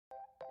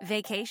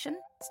Vacation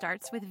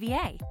starts with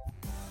VA.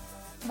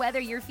 Whether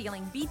you're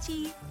feeling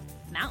beachy,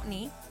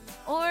 mountainy,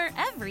 or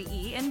every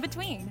E in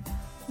between,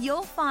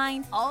 you'll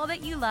find all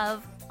that you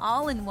love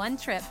all in one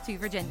trip to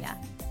Virginia.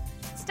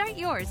 Start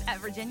yours at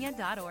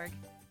virginia.org.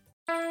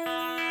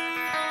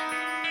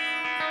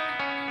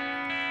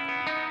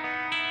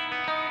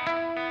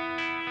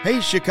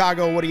 Hey,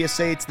 Chicago, what do you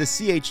say? It's the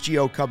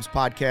CHGO Cubs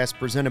podcast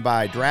presented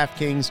by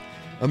DraftKings,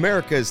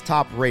 America's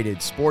top-rated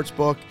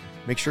sportsbook.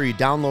 Make sure you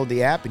download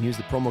the app and use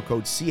the promo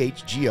code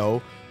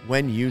CHGO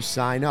when you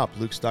sign up.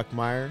 Luke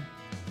Stuckmeyer,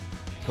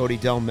 Cody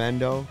Del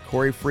Mendo,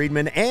 Corey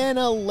Friedman, and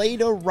a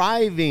late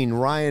arriving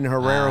Ryan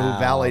Herrera who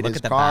valeted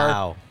his car.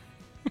 Bow.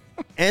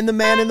 And the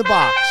man in the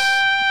box,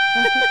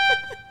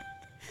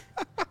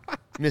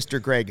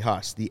 Mr. Greg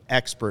Huss, the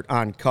expert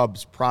on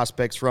Cubs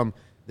prospects from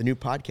the new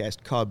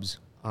podcast, Cubs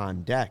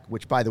on Deck,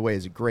 which, by the way,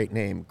 is a great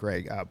name,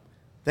 Greg.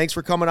 Thanks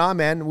for coming on,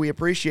 man. We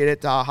appreciate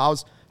it.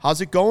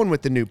 How's it going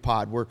with the new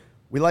pod?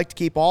 We like to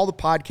keep all the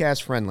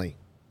podcasts friendly.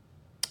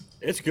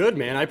 It's good,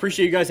 man. I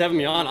appreciate you guys having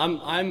me on.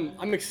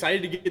 I'm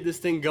excited to get this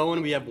thing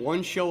going. We have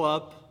one show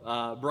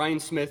up. Brian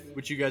Smith,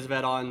 which you guys have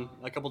had on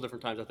a couple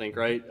different times, I think,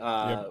 right?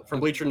 Yep. From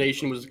Bleacher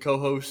Nation was a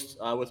co-host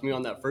with me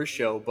on that first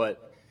show,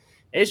 but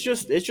it's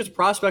just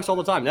prospects all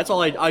the time. That's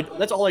all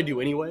I do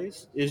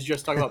anyways, is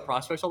just talk about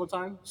prospects all the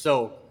time.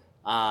 So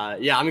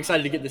yeah, I'm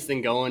excited to get this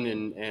thing going,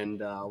 and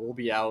we'll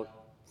be out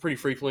pretty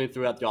frequently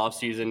throughout the off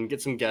season,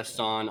 get some guests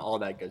on, all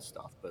that good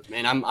stuff. But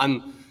man,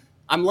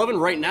 I'm loving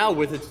right now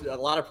with a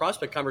lot of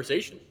prospect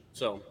conversation.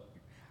 So,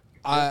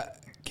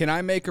 can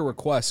I make a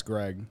request,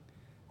 Greg?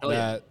 Hell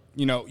that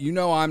yeah. you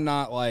know, I'm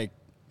not like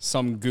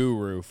some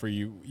guru for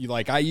you.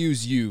 Like, I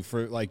use you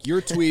for like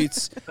your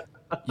tweets.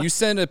 You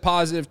send a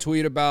positive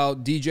tweet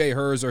about DJ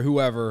Hers or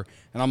whoever,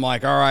 and I'm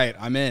like, all right,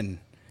 I'm in,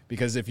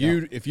 because if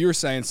you're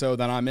saying so,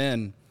 then I'm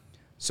in.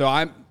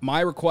 So my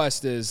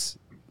request is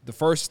the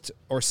first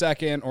or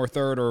second or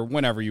third or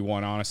whenever you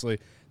want, honestly,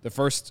 the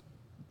first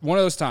one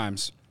of those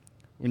times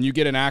when you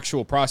get an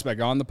actual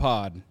prospect on the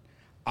pod,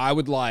 I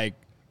would like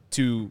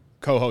to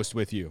co-host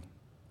with you.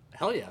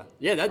 Hell yeah.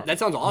 Yeah, that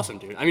sounds awesome,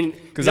 dude. I mean,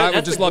 because I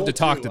would just love to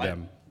talk to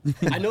them.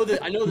 I know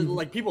that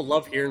like people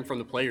love hearing from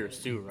the players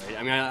too, right?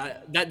 I mean,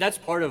 that's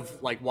part of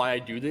like why I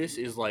do this,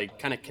 is like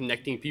kind of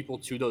connecting people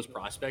to those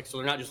prospects, so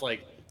they're not just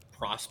like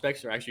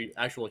prospects, they're actually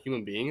actual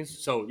human beings.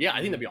 So yeah, I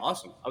think that'd be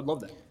awesome. I would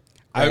love that.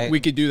 We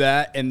could do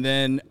that, and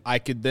then I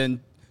could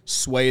then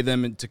sway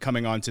them into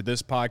coming onto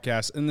this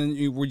podcast, and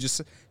then we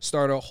just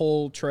start a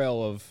whole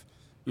trail of,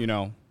 you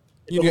get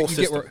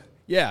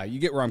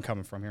where I'm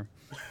coming from here.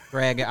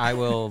 Greg, I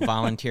will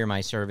volunteer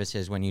my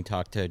services when you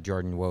talk to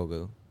Jordan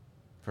Wogu,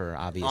 for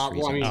obvious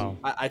reasons. Well, I mean,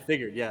 I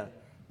figured, yeah.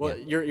 Well,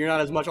 yeah. You're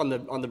not as much on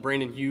the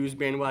Brandon Hughes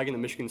bandwagon, the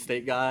Michigan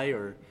State guy,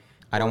 or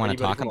I don't want to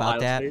talk from about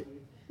Ohio that. State?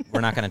 We're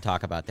not going to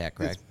talk about that,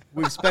 Greg.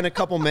 We've spent a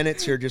couple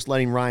minutes here just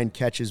letting Ryan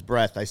catch his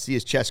breath. I see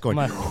his chest going.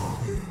 I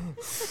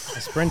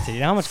sprinted. You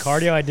know how much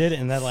cardio I did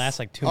in that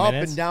last 2 up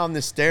minutes? and down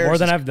the stairs. More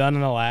than I've done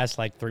in the last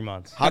 3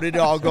 months. How did it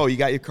all go? You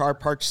got your car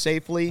parked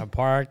safely? I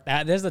parked.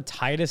 This is the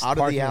tightest Out of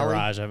parking the alley?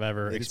 garage I've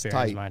ever It's experienced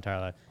tight. in my entire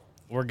life.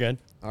 We're good.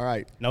 All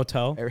right. No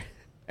tow.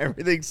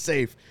 Everything's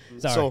safe.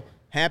 Sorry. So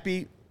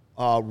happy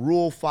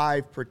Rule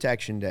 5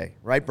 Protection Day,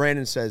 right?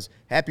 Brandon says,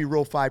 happy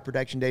Rule 5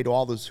 Protection Day to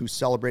all those who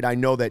celebrate. I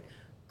know that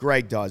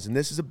Greg does. And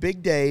this is a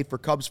big day for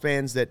Cubs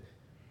fans that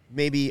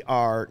maybe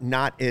are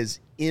not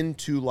as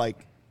into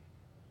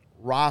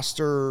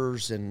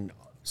rosters and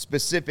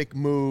specific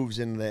moves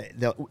and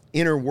the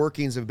inner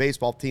workings of a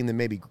baseball team than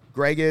maybe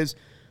Greg is.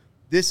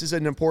 This is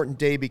an important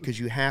day because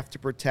you have to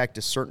protect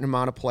a certain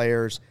amount of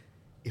players.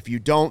 If you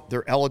don't,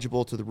 they're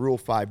eligible to the Rule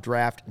 5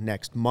 draft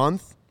next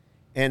month.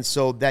 And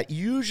so that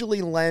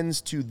usually lends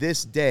to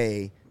this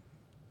day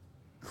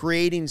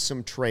creating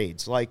some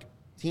trades. Like,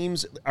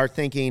 teams are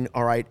thinking,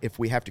 all right, if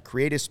we have to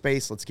create a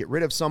space, let's get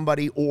rid of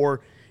somebody.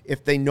 Or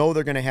if they know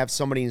they're going to have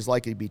somebody who's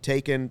likely to be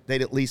taken,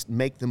 they'd at least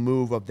make the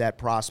move of that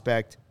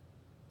prospect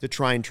to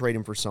try and trade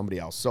him for somebody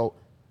else. So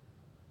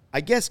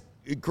I guess,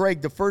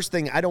 Greg, the first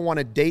thing, I don't want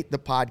to date the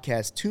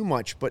podcast too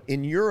much, but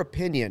in your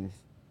opinion,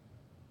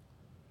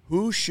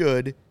 who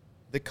should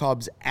the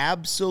Cubs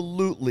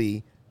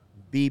absolutely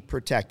be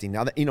protecting?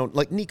 Now, that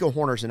like Nico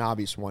Horner's an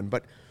obvious one,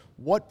 but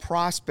what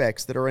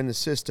prospects that are in the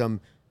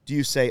system do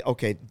you say,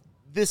 okay,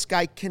 this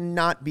guy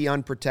cannot be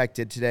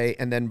unprotected today,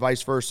 and then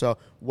vice versa,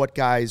 what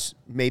guys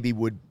maybe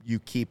would you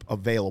keep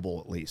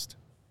available at least?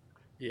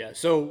 Yeah,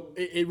 so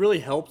it really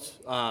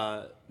helped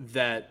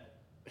that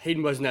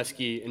Hayden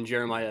Wesneski and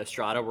Jeremiah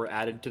Estrada were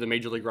added to the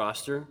Major League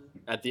roster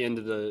at the end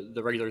of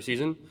the regular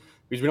season,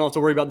 because we don't have to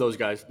worry about those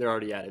guys. They're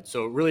already added.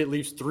 So really it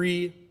leaves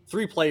three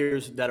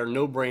players that are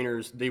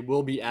no-brainers. They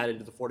will be added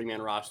to the 40-man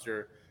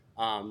roster.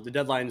 The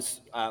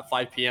deadline's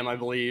 5 p.m., I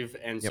believe,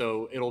 and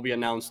so it'll be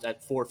announced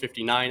at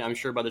 4:59, I'm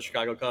sure, by the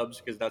Chicago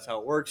Cubs, because that's how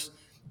it works.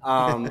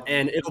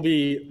 And it'll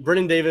be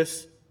Brennan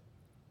Davis,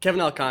 Kevin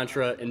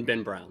Alcantara, and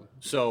Ben Brown.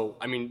 So,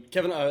 I mean,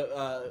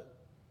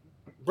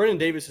 Brennan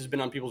Davis has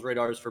been on people's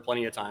radars for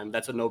plenty of time.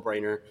 That's a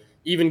no-brainer.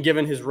 Even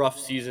given his rough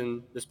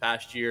season this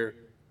past year,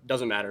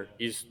 doesn't matter.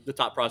 He's the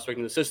top prospect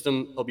in the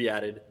system. He'll be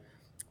added.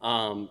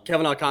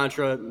 Kevin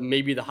Alcantara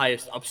may be the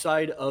highest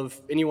upside of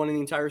anyone in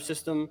the entire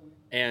system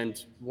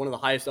and one of the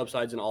highest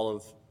upsides in all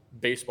of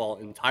baseball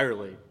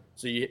entirely.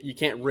 So you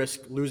can't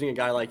risk losing a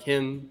guy like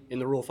him in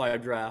the Rule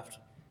 5 draft.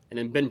 And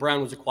then Ben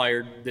Brown was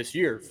acquired this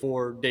year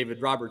for David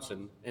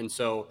Robertson. And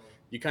so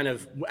you kind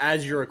of,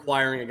 as you're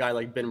acquiring a guy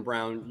like Ben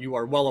Brown, you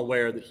are well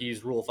aware that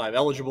he's Rule 5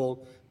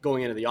 eligible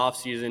going into the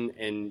offseason,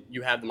 and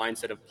you have the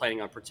mindset of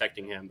planning on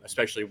protecting him,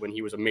 especially when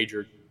he was a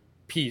major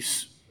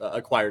piece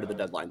acquired at the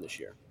deadline this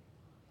year.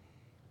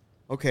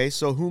 Okay,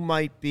 so who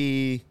might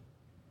be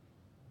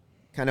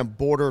kind of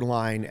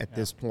borderline at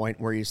this point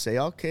where you say,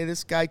 okay,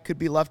 this guy could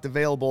be left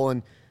available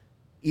and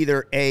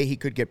either A, he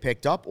could get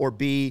picked up, or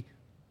B,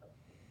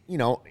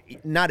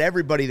 not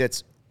everybody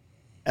that's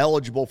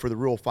eligible for the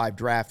Rule 5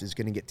 draft is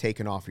going to get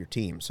taken off your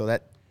team. So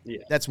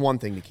that's one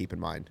thing to keep in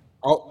mind.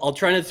 I'll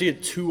try not to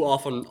get too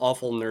awful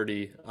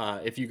nerdy.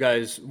 If you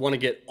guys want to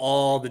get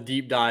all the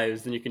deep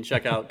dives, then you can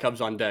check out Cubs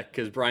on Deck,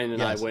 because Brian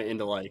and I went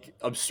into like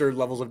absurd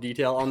levels of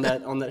detail on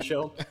that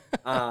show.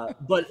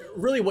 But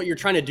really, what you're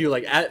trying to do,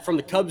 from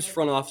the Cubs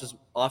front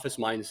office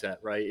mindset,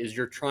 right, is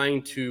you're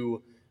trying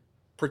to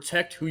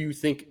protect who you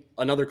think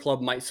another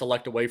club might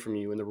select away from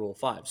you in the Rule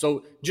 5.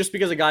 So just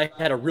because a guy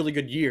had a really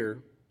good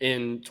year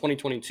in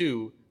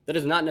 2022, that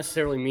does not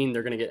necessarily mean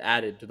they're going to get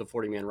added to the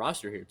 40-man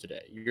roster here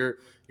today.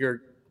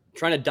 You're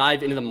trying to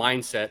dive into the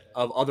mindset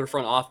of other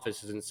front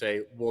offices and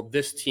say, will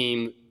this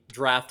team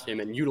draft him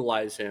and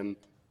utilize him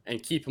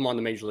and keep him on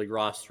the major league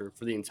roster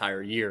for the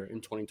entire year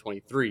in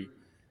 2023?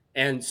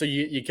 And so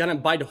you kind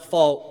of by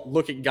default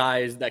look at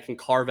guys that can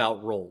carve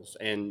out roles.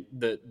 And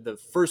the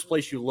first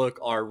place you look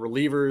are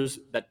relievers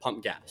that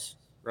pump gas,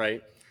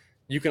 right?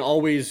 You can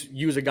always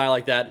use a guy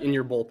like that in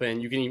your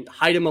bullpen. You can even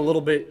hide him a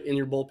little bit in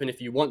your bullpen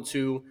if you want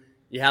to.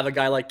 You have a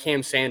guy like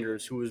Cam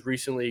Sanders, who was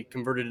recently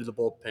converted to the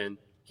bullpen.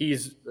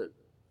 He's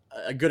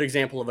a good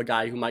example of a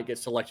guy who might get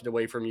selected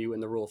away from you in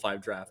the Rule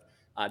 5 draft.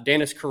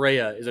 Danis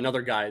Correa is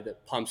another guy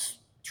that pumps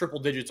triple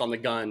digits on the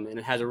gun, and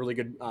it has a really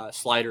good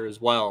slider as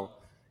well.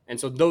 And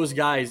so those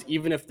guys,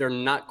 even if they're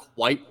not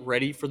quite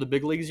ready for the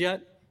big leagues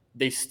yet,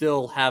 they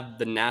still have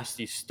the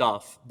nasty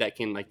stuff that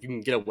can, you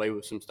can get away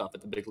with some stuff at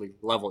the big league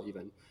level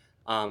even.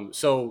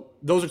 So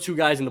those are two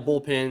guys in the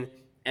bullpen.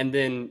 And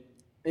then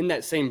in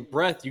that same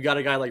breath, you got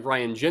a guy like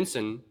Ryan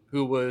Jensen,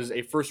 who was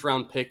a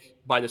first-round pick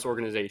by this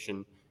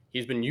organization.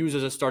 He's been used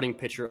as a starting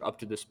pitcher up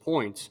to this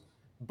point.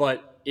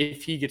 But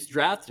if he gets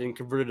drafted and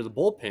converted to the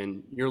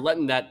bullpen, you're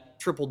letting that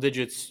triple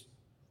digits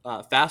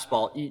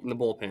fastball eat in the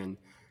bullpen.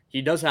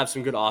 He does have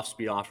some good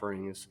off-speed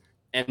offerings.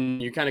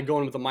 And you're kind of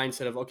going with the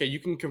mindset of, okay, you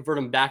can convert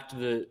him back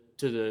to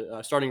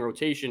the starting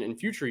rotation in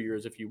future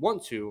years if you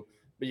want to,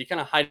 but you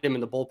kind of hide him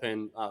in the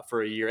bullpen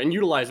for a year and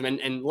utilize him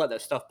and let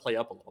that stuff play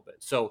up a little bit.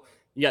 So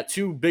you got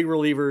two big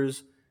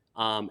relievers,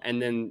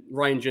 and then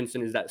Ryan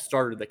Jensen is that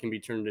starter that can be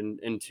turned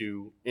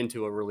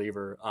into a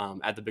reliever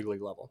at the big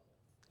league level.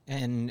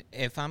 And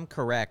if I'm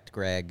correct,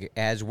 Greg,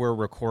 as we're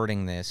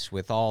recording this,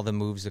 with all the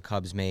moves the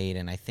Cubs made,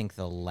 and I think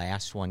the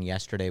last one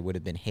yesterday would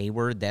have been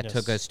Hayward, that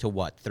took us to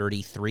what,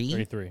 33?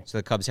 33. So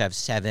the Cubs have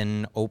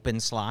 7 open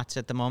slots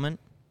at the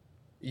moment?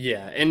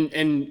 Yeah,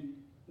 and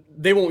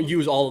they won't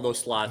use all of those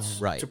slots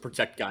Right. to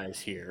protect guys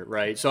here,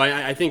 right? So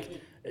I think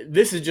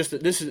this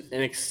is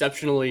an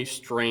exceptionally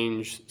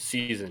strange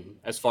season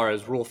as far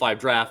as Rule 5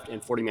 draft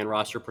and 40-man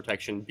roster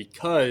protection,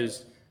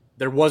 because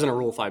there wasn't a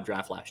Rule 5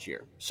 draft last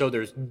year. So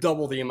there's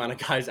double the amount of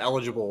guys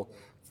eligible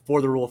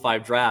for the Rule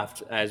 5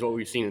 draft as what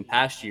we've seen in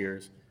past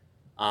years.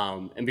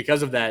 And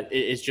because of that,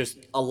 it's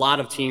just a lot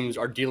of teams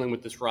are dealing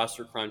with this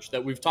roster crunch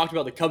that we've talked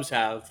about the Cubs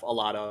have a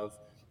lot of,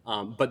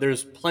 but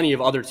there's plenty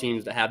of other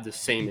teams that have the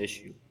same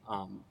issue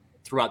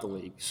throughout the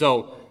league.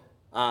 So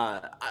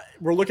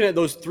we're looking at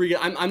those 3.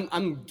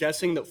 I'm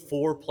guessing that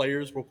 4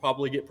 players will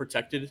probably get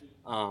protected,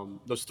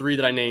 those 3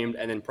 that I named,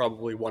 and then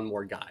probably one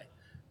more guy.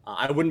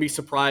 I wouldn't be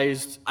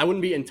surprised. I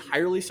wouldn't be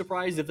entirely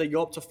surprised if they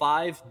go up to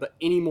 5, but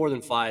any more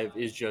than 5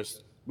 is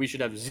just, we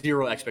should have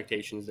zero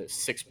expectations that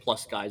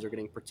 6+ guys are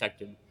getting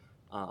protected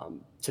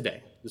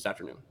this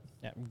afternoon.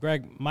 Yeah,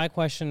 Greg, my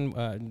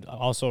question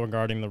also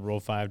regarding the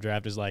Rule 5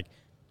 draft is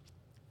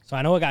so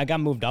I know it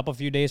got moved up a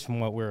few days from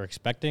what we were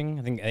expecting.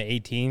 I think the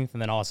 18th,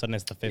 and then all of a sudden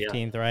it's the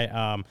 15th,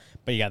 right?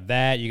 But you got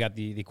that. You got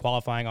the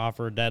qualifying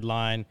offer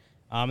deadline.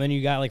 Then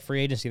you got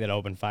free agency that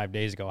opened 5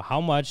 days ago. How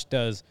much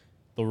does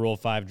the Rule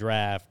 5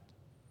 draft,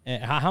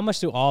 and how much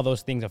do all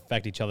those things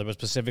affect each other, but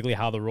specifically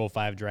how the Rule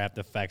 5 draft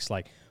affects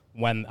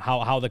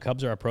how the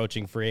Cubs are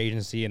approaching free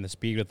agency and the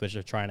speed with which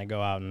they're trying to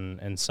go out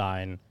and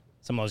sign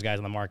some of those guys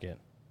on the market?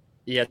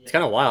 Yeah, it's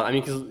kind of wild. I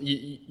mean, because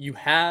you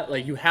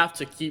have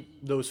to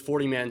keep those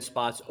 40-man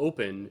spots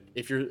open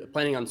if you're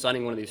planning on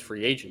signing one of these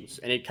free agents,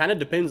 and it kind of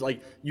depends.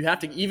 You have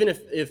to, even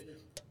if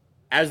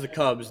as the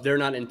Cubs they're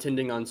not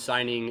intending on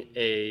signing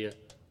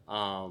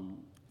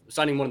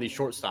signing one of those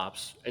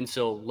shortstops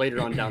until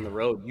later on down the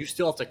road, you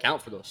still have to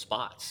account for those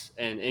spots.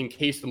 And in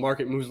case the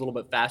market moves a little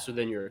bit faster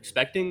than you're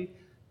expecting,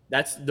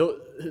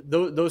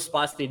 those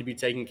spots need to be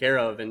taken care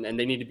of, and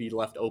they need to be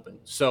left open.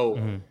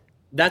 So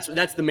that's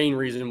the main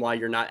reason why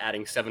you're not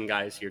adding 7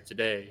 guys here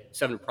today,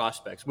 7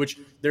 prospects, which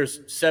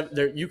there's 7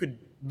 there. You could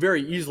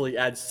very easily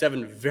add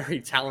 7 very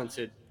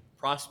talented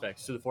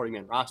prospects to the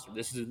 40-man roster.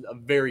 This is a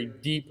very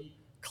deep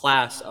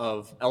class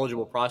of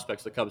eligible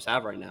prospects the Cubs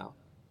have right now,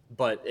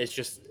 but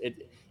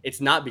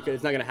it's not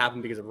going to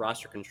happen because of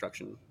roster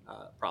construction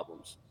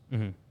problems.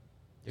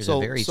 So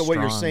what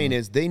you're saying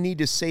is they need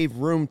to save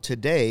room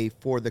today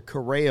for the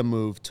Correa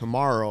move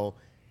tomorrow,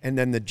 and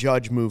then the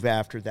Judge move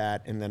after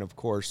that, and then, of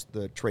course,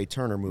 the Trey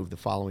Turner move the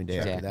following day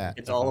after that.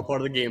 It's all a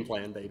part of the game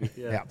plan, baby.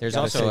 Yeah. There's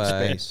also,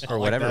 for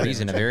whatever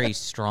reason, a very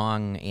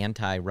strong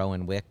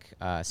anti-Rowan Wick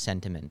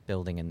sentiment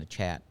building in the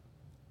chat.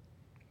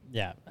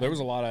 Yeah. There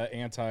was a lot of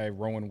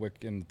anti-Rowan Wick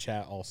in the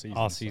chat all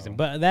season. So.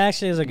 But that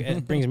actually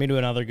it brings me to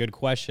another good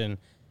question.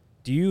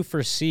 Do you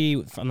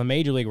foresee from the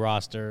Major League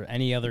roster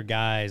any other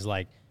guys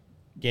like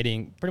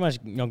getting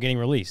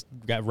released?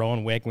 We've got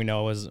Rowan Wick, we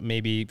know, was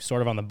maybe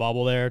sort of on the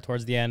bubble there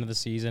towards the end of the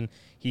season.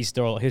 He's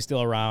still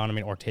around. I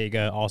mean,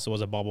 Ortega also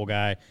was a bubble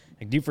guy.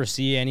 Like, do you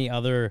foresee any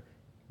other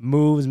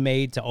moves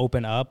made to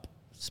open up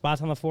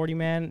spots on the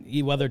 40-man,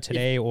 whether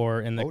today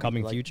or in the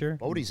coming future?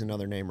 Bodie's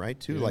another name, right?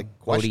 Too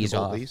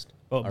questionable at least.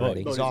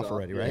 Bodie's off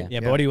already, right? Yeah,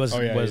 Bodie was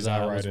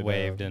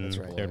waived and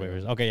cleared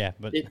waivers. Okay, yeah,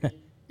 but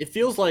it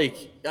feels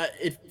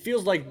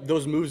like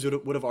those moves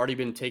would have already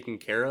been taken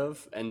care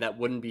of, and that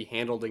wouldn't be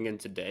handled again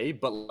today.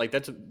 But like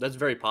that's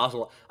very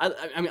possible. I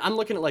mean, I'm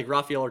looking at like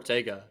Rafael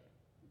Ortega,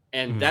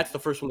 and that's the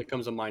first one that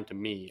comes to mind to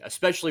me,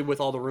 especially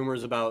with all the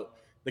rumors about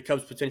the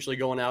Cubs potentially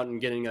going out and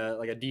getting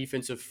a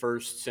defensive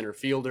first center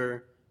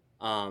fielder.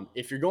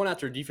 If you're going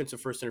after a defensive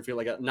first center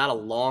field, not a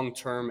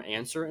long-term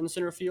answer in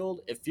center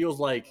field, it feels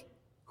like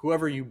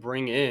whoever you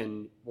bring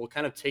in will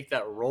kind of take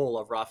that role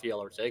of Rafael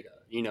Ortega.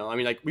 You know, I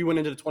mean, like we went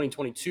into the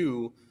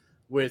 2022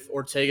 with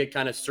Ortega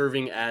kind of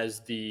serving as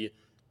he's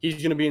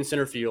going to be in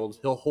center field.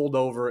 He'll hold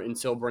over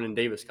until Brennan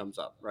Davis comes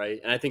up,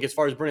 right? And I think as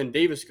far as Brennan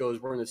Davis goes,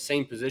 we're in the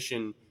same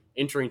position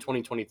entering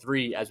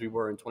 2023 as we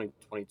were in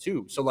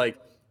 2022. So,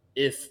 like,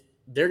 if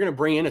they're going to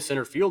bring in a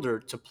center fielder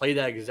to play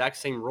that exact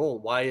same role,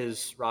 why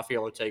is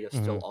Rafael Ortega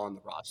still on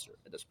the roster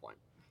at this point?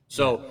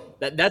 So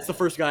that's the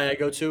first guy I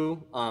go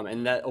to,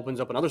 and that opens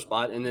up another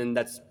spot, and then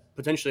that's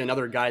potentially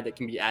another guy that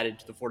can be added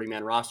to the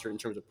 40-man roster in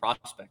terms of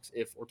prospects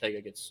if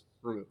Ortega gets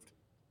removed.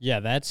 Yeah,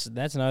 that's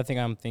another thing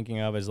I'm thinking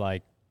of is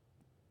like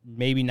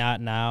maybe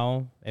not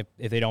now if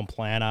they don't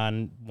plan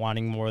on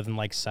wanting more than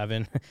like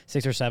 6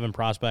 or 7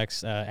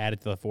 prospects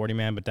added to the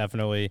 40-man, but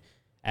definitely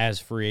as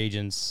free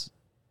agents,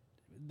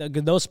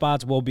 those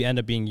spots will end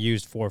up being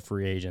used for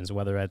free agents,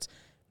 whether it's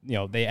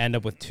they end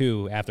up with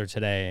 2 after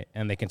today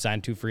and they can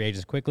sign 2 free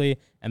agents quickly,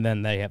 and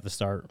then they have to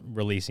start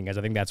releasing guys.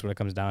 I think that's what it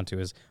comes down to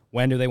is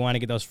when do they want to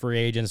get those free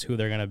agents, who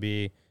they're going to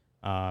be.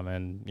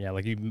 And yeah,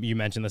 like you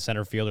mentioned the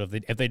center fielder,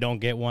 if they don't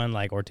get one,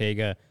 like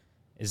Ortega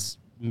is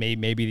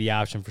maybe the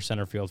option for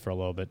center field for a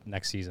little bit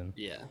next season.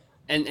 Yeah.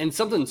 And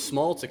something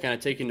small to kind of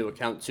take into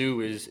account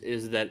too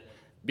is that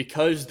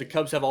because the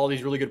Cubs have all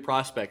these really good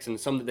prospects and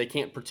some that they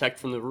can't protect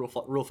from the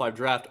Rule 5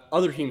 draft,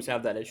 other teams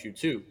have that issue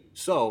too.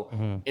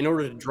 So in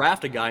order to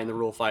draft a guy in the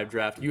Rule 5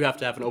 draft, you have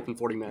to have an open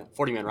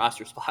 40-man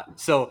roster spot.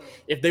 So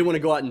if they want to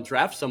go out and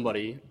draft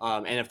somebody,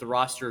 and if the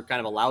roster kind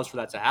of allows for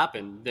that to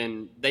happen,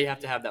 then they have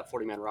to have that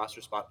 40-man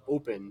roster spot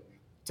open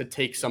to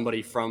take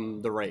somebody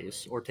from the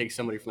Rays or take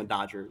somebody from the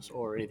Dodgers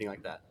or anything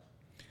like that.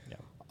 Yeah.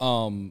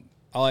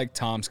 I like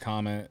Tom's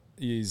comment.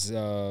 He's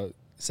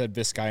said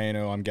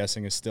Vizcaino, I'm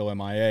guessing, is still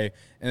MIA.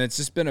 And it's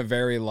just been a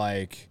very,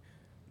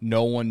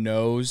 no one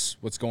knows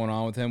what's going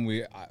on with him.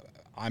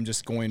 I'm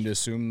just going to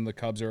assume the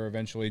Cubs are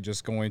eventually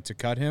just going to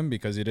cut him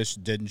because he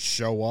just didn't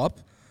show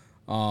up.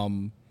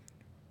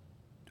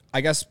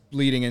 I guess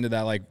leading into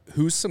that,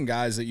 who's some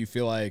guys that you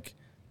feel like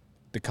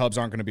the Cubs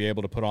aren't going to be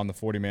able to put on the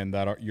 40-man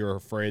that you're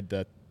afraid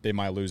that they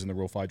might lose in the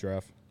Rule 5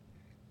 draft?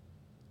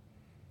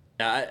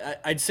 Yeah,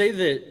 I'd say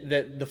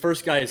that the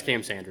first guy is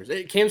Cam Sanders.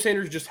 Cam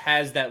Sanders just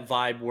has that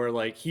vibe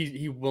where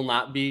he will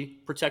not be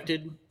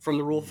protected from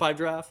the Rule 5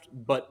 draft,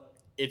 but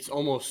it's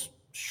almost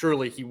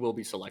surely he will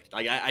be selected.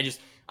 I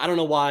don't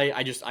know why.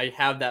 I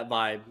have that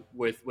vibe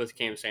with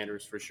Cam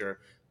Sanders for sure.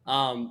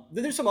 Then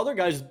there's some other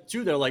guys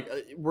too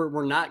that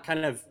we're not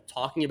kind of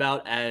talking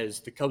about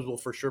as the Cubs will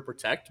for sure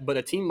protect, but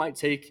a team might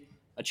take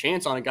a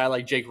chance on a guy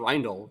like Jake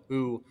Reindl,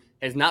 who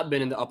has not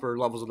been in the upper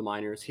levels of the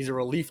minors. He's a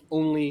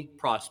relief-only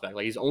prospect.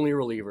 He's only a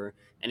reliever,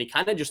 and he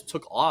kind of just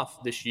took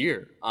off this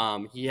year.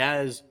 He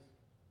has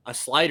a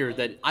slider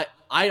that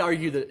I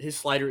argue that his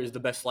slider is the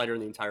best slider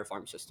in the entire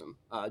farm system,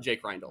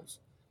 Jake Reindl's.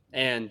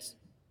 And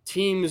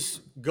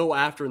teams go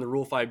after in the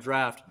Rule 5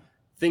 draft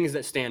things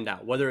that stand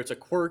out, whether it's a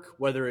quirk,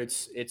 whether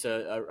it's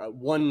a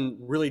one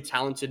really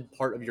talented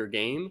part of your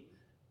game.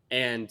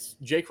 And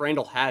Jake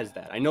Reindl has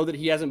that. I know that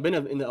he hasn't been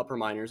in the upper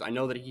minors. I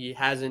know that he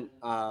hasn't.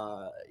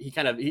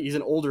 He's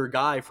an older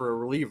guy for a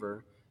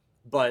reliever,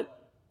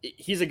 but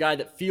he's a guy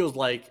that feels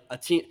like a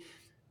team.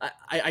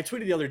 I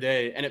tweeted the other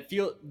day, and it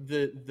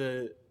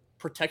the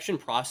protection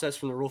process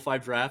from the Rule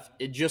 5 draft.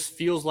 It just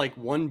feels like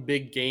one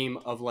big game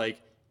of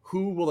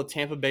who will the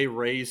Tampa Bay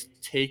Rays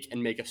take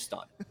and make a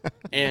stud,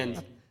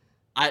 and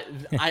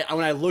When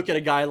I look at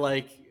a guy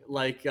like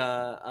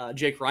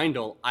Jake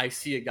Reindl, I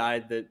see a guy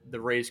that the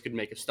Rays could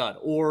make a stud.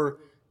 Or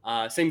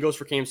same goes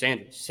for Cam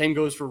Sanders. Same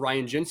goes for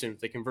Ryan Jensen if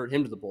they convert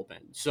him to the bullpen.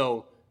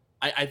 So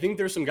I think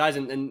there's some guys,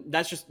 and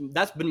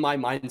that's been my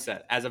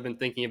mindset as I've been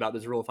thinking about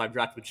this Rule of 5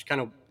 draft, which is kind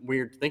of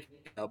weird to think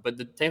about. But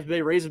the Tampa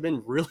Bay Rays have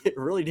been really,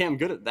 really damn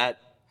good at that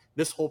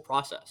this whole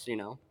process, you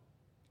know?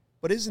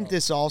 But isn't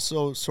this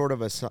also sort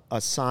of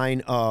a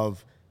sign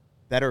of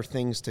better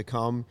things to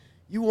come?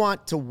 You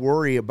want to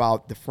worry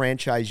about the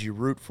franchise you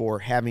root for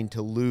having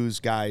to lose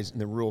guys in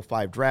the Rule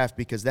 5 draft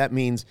because that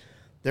means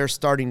they're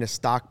starting to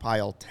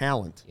stockpile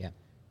talent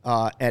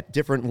at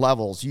different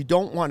levels. You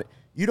don't want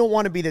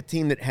to be the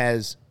team that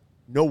has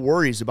no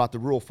worries about the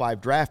Rule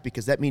 5 draft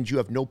because that means you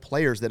have no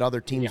players that other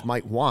teams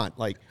might want.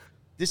 Like,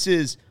 this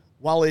is,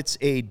 while it's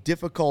a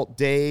difficult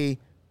day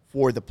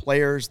for the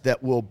players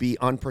that will be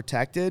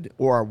unprotected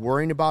or are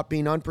worrying about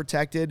being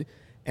unprotected,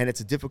 and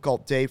it's a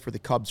difficult day for the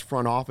Cubs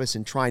front office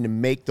in trying to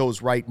make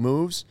those right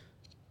moves,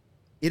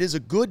 it is a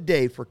good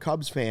day for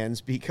Cubs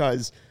fans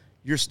because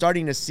you're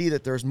starting to see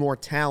that there's more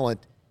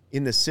talent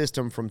in the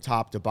system from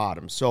top to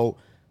bottom. So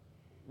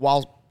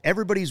while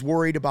everybody's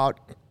worried about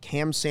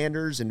Cam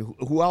Sanders and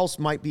who else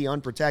might be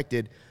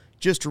unprotected,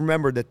 just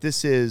remember that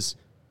this is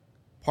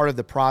part of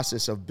the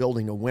process of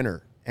building a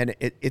winner. And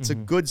it's a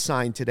good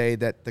sign today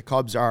that the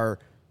Cubs are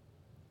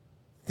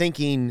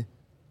thinking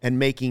and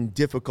making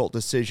difficult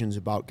decisions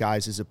about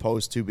guys as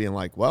opposed to being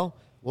like, well,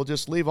 we'll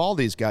just leave all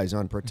these guys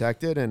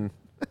unprotected. And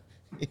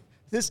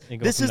this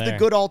is the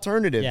good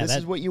alternative. This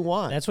is what you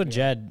want. That's what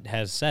Jed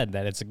has said,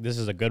 that this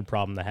is a good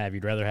problem to have.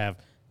 You'd rather have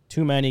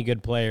too many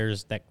good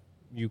players that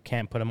you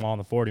can't put them all in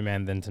the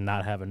 40-man than to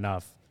not have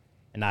enough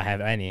and not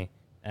have any.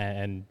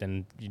 And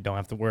then you don't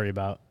have to worry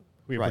about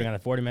who you're putting on the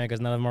 40-man because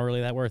none of them are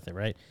really that worth it,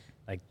 right?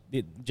 Like,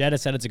 Jed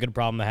has said it's a good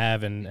problem to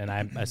have, and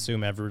I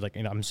assume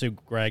I'm assuming,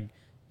 Greg,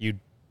 you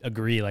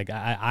agree. Like,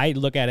 I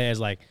look at it as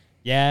like,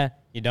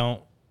 if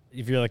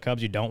you're the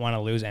Cubs, you don't want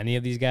to lose any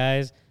of these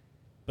guys,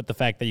 but the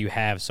fact that you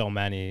have so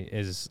many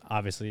is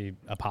obviously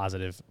a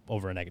positive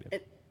over a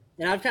negative.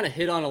 And I've kind of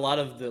hit on a lot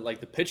of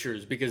the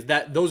pitchers because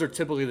those are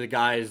typically the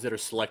guys that are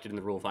selected in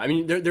the Rule 5. I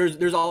mean,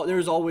 there's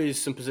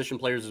always some position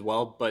players as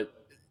well, but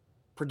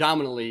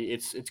predominantly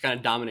it's kind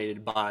of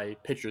dominated by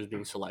pitchers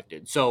being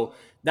selected. So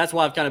that's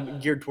why I've kind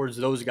of geared towards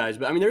those guys.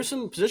 But I mean, there's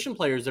some position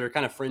players that are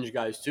kind of fringe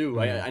guys too.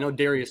 I know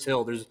Darius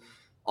Hill. There's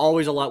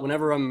always a lot,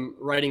 whenever I'm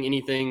writing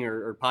anything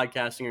or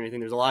podcasting or anything,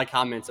 there's a lot of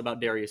comments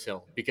about Darius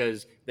Hill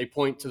because they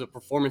point to the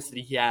performance that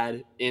he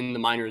had in the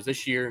minors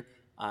this year,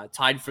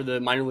 tied for the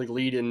minor league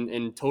lead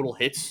in total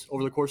hits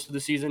over the course of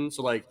the season.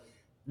 So like,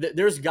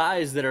 there's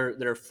guys that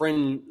are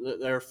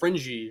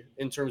fringy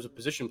in terms of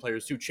position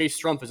players too. Chase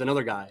Strumpf is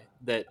another guy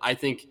that I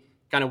think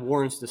kind of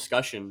warrants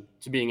discussion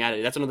to being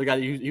added. That's another guy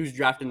that he was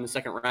drafted in the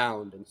second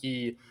round, and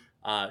he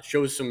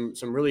shows some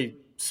really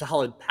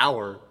solid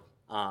power,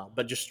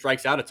 but just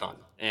strikes out a ton.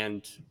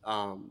 And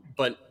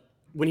but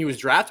when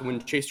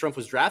Chase Strumpf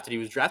was drafted, he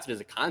was drafted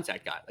as a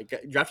contact guy, like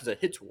drafted as a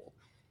hit tool.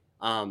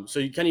 So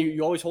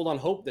you always hold on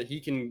hope that he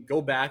can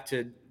go back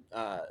to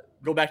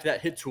that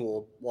hit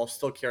tool while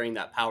still carrying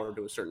that power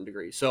to a certain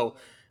degree. So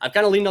I've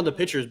kind of leaned on the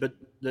pitchers, but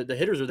the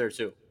hitters are there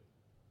too.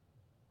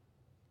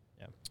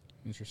 Yeah,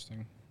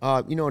 interesting.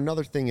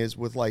 Another thing is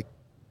with like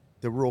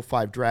the Rule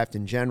 5 draft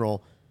in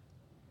general,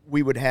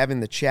 we would have in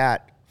the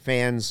chat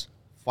fans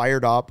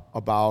fired up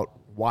about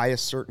why a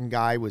certain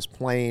guy was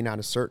playing on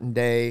a certain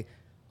day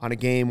on a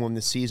game when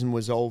the season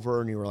was over,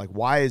 and you were like,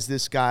 why is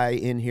this guy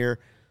in here?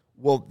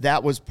 Well,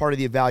 that was part of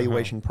the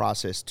evaluation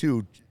process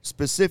too,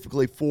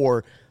 specifically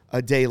for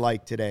a day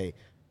like today.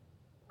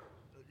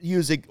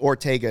 Using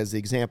Ortega as the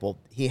example,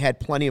 he had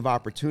plenty of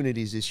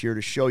opportunities this year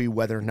to show you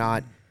whether or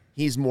not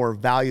he's more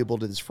valuable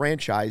to this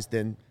franchise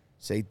than,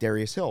 say,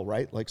 Darius Hill,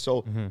 right? Like,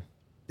 so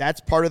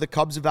that's part of the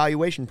Cubs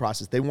evaluation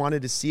process. They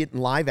wanted to see it in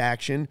live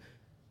action,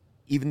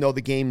 even though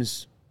the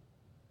games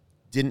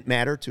didn't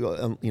matter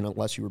to,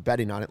 unless you were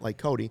betting on it like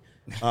Cody.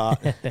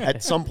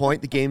 At some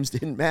point, the games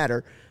didn't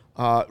matter.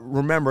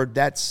 Remember,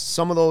 that's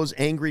some of those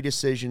angry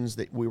decisions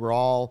that we were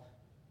all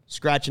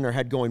scratching our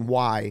head going,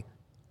 why?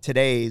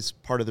 Today's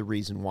part of the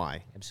reason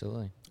why.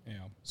 Absolutely. Yeah.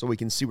 So we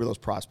can see where those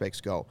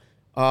prospects go.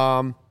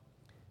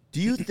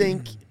 Do you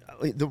think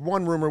the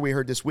one rumor we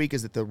heard this week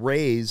is that the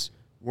Rays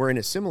were in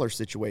a similar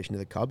situation to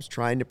the Cubs,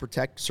 trying to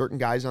protect certain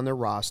guys on their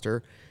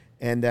roster,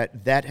 and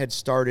that had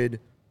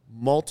started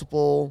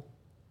multiple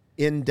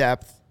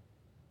in-depth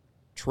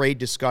trade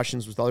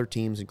discussions with other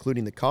teams,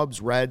 including the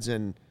Cubs, Reds,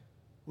 and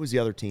who was the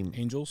other team?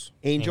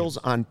 Angels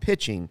on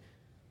pitching.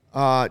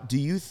 Do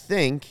you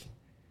think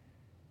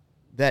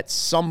that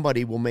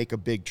somebody will make a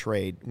big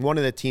trade? One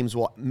of the teams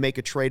will make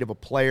a trade of a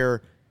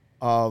player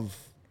of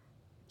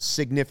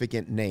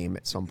significant name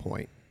at some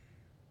point.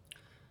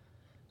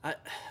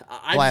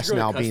 Glass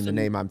now being the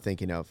name I'm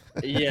thinking of.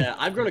 Yeah,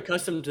 I've grown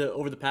accustomed to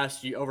over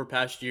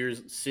past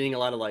years seeing a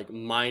lot of like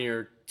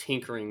minor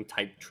tinkering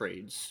type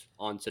trades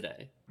on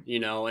today.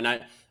 And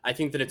I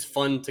think that it's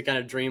fun to kind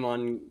of dream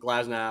on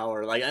Glasnow,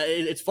 or like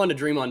it's fun to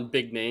dream on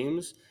big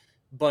names,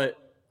 but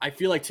I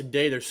feel like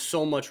today there's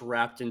so much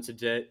wrapped into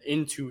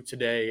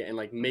today and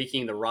like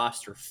making the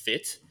roster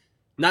fit,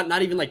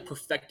 not even like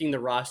perfecting the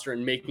roster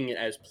and making it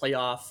as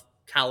playoff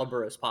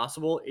caliber as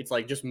possible. It's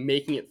like just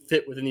making it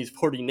fit within these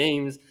 40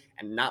 names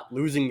and not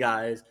losing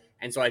guys.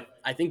 And so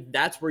I think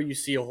that's where you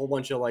see a whole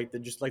bunch of like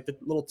the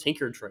little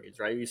tinker trades,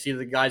 right? You see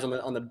the guys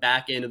on the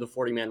back end of the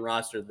 40-man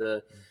roster,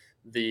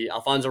 the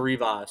Alfonso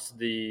Rivas,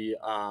 the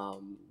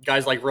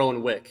guys like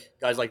Rowan Wick,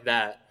 guys like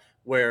that,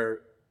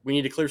 where we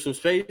need to clear some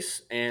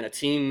space and a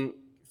team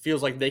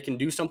feels like they can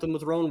do something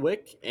with Rowan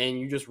Wick and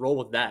you just roll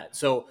with that.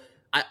 So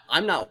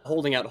I'm not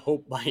holding out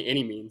hope by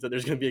any means that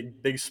there's going to be a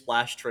big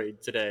splash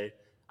trade today.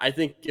 I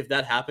think if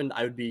that happened,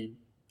 I'd be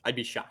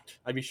shocked.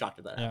 I'd be shocked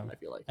if that happened, I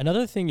feel like.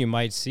 Another thing you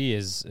might see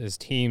is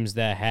teams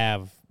that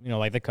have,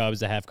 like the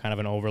Cubs that have kind of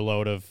an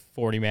overload of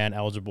 40-man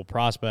eligible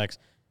prospects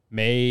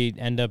may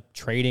end up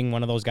trading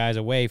one of those guys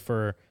away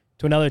to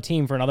another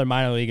team for another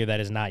minor leaguer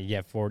that is not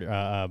yet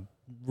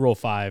Rule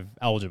 5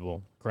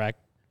 eligible, correct?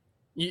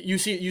 You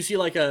see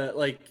like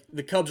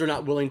the Cubs are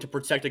not willing to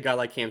protect a guy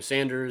like Cam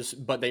Sanders,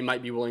 but they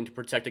might be willing to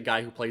protect a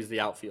guy who plays the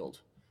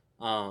outfield.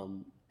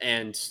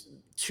 And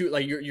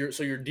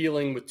you're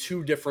dealing with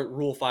two different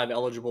Rule 5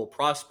 eligible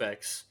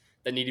prospects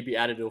that need to be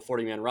added to a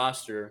 40-man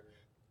roster.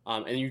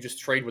 And you just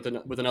trade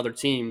with another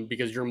team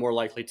because you're more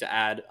likely to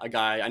add a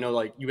guy. I know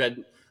like you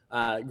had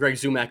Greg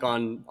Zumak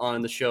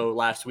on the show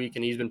last week,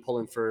 and he's been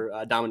pulling for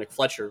Dominic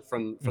Fletcher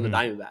from the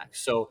Diamondbacks.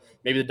 So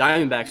maybe the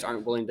Diamondbacks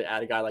aren't willing to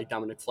add a guy like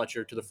Dominic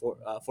Fletcher to the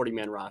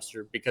 40-man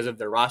roster because of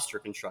their roster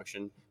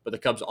construction, but the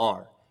Cubs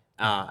are.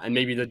 And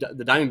maybe the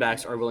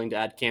Diamondbacks are willing to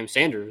add Cam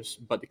Sanders,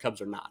 but the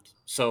Cubs are not.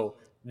 So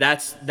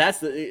that's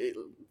the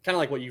kind of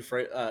like what you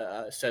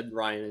said,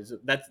 Ryan. Is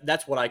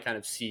that's what I kind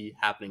of see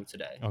happening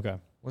today. Okay.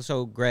 Well,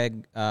 so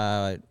Greg,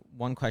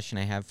 one question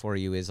I have for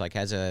you is like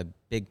as a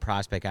big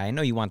prospect, I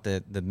know you want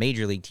the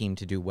major league team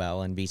to do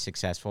well and be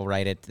successful,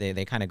 right?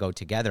 They kind of go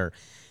together,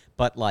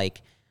 but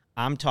like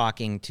I'm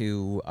talking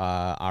to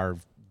our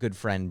good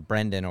friend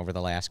Brendan over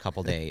the last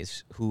couple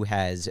days, who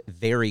has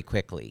very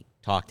quickly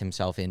talked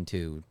himself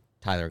into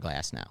Tyler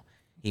Glass now.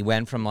 He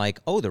went from like,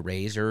 oh, the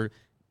Rays are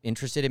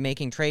interested in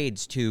making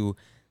trades to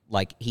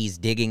like he's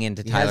digging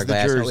into Tyler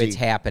Glass. Oh, it's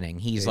happening.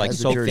 He's like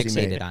so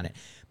fixated on it.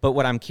 But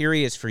what I'm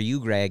curious for you,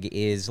 Greg,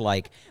 is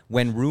like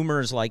when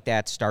rumors like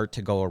that start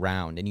to go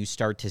around and you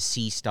start to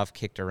see stuff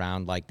kicked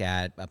around like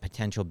that, a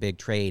potential big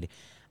trade,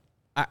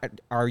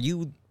 are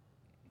you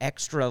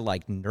extra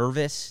like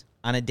nervous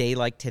on a day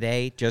like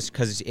today just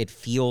because it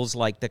feels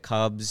like the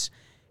Cubs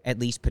at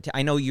least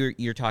I know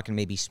you're talking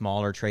maybe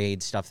smaller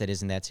trades, stuff that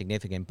isn't that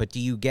significant, but do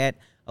you get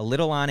a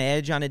little on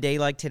edge on a day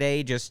like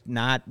today, just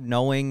not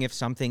knowing if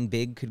something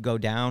big could go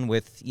down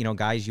with,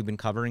 guys you've been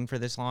covering for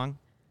this long?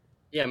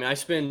 Yeah, I mean, I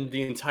spend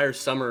the entire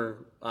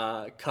summer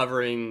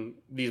covering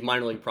these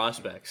minor league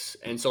prospects.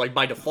 And so, like,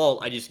 by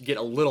default, I just get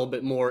a little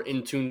bit more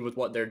in tune with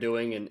what they're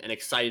doing and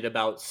excited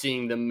about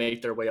seeing them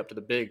make their way up to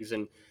the bigs.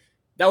 And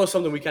that was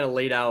something we kind of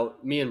laid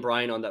out, me and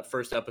Brian, on that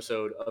first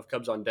episode of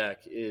Cubs on Deck,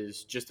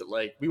 is just that,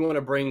 like, we want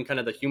to bring kind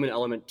of the human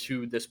element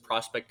to this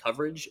prospect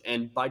coverage.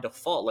 And by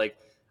default, like,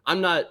 I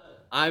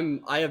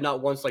have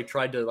not once like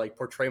tried to like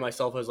portray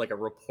myself as like a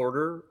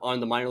reporter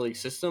on the minor league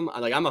system.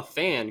 I'm a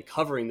fan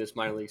covering this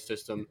minor league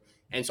system.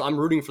 And so I'm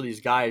rooting for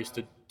these guys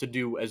to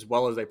do as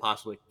well as they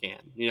possibly can.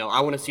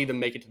 I want to see them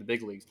make it to the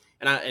big leagues.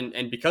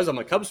 And because I'm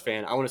a Cubs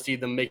fan, I want to see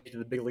them make it to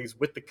the big leagues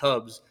with the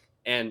Cubs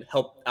and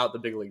help out the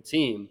big league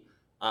team.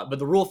 But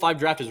the Rule 5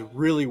 draft is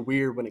really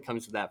weird when it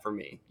comes to that for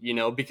me,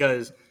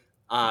 because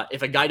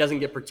if a guy doesn't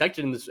get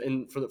protected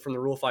from the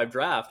Rule 5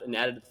 draft and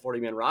added to the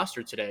 40-man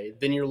roster today,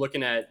 then you're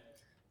looking at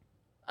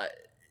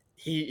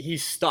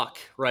he's stuck,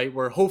 right?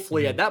 Where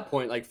hopefully at that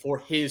point, like for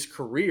his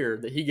career,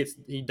 that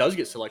he does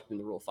get selected in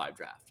the Rule 5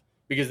 draft,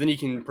 because then he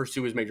can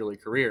pursue his major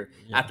league career.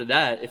 Yeah. After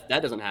that, if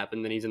that doesn't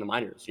happen, then he's in the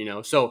minors,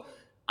 So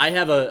I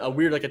have a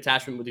weird like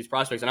attachment with these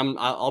prospects, and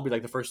I'll be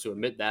like the first to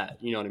admit that,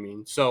 you know what I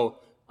mean? So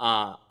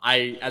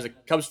I, as a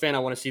Cubs fan, I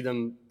want to see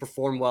them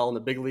perform well in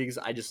the big leagues.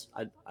 I'd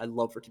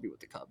love for it to be with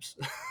the Cubs.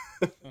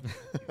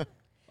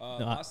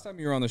 Last time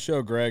you were on the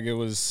show, Greg,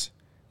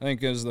 I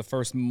think it was the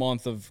first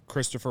month of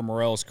Christopher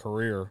Morel's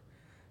career,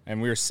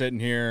 and we were sitting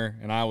here,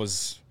 and I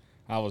was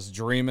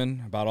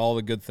dreaming about all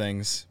the good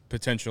things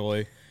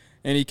potentially,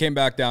 and he came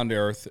back down to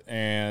earth,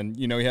 and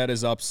he had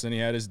his ups and he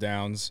had his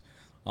downs,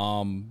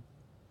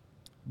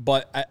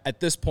 but at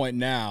this point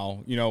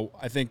now,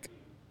 I think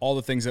all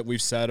the things that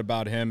we've said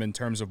about him in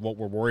terms of what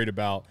we're worried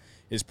about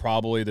is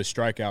probably the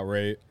strikeout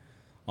rate.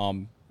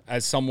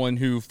 As someone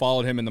who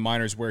followed him in the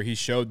minors where he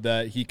showed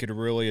that he could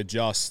really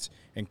adjust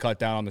and cut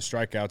down on the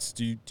strikeouts,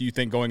 do you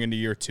think going into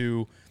year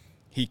 2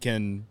 he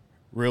can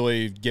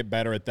really get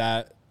better at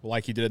that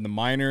like he did in the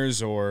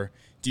minors, or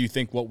do you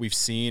think what we've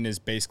seen is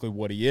basically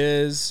what he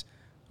is?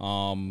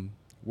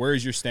 Where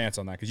is your stance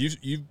on that? Because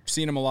you've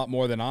seen him a lot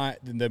more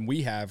than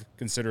we have,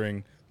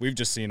 considering we've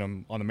just seen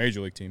him on the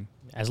major league team.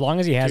 As long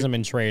as he hasn't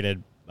been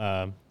traded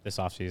this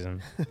offseason,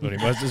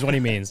 is what he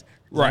means.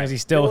 As long as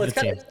he's still with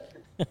the team.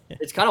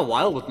 It's kind of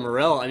wild with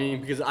Morel. I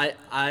mean, because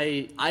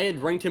I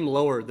had ranked him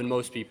lower than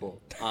most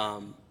people.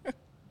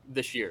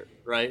 this year,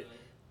 right?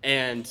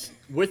 And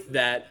with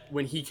that,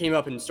 when he came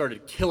up and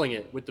started killing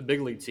it with the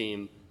big league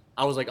team,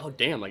 I was like, oh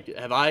damn, like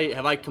have I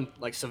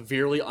like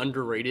severely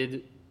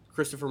underrated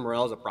Christopher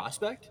Morel as a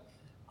prospect?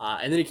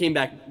 And then he came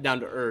back down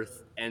to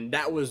earth, and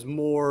that was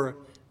more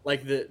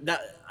like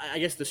I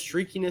guess the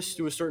streakiness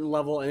to a certain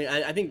level, and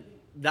I think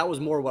that was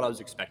more what I was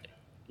expecting.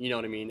 You know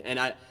what I mean? And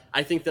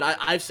I think that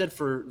I've said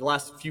for the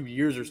last few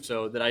years or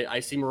so that I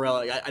see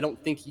Morel. I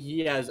don't think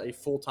he has a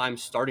full-time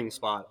starting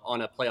spot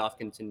on a playoff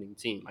contending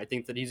team. I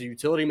think that he's a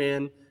utility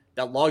man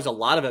that logs a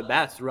lot of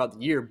at-bats throughout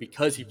the year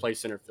because he plays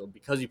center field,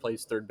 because he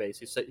plays third base,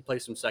 he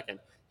plays some second.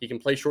 He can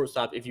play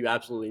shortstop if you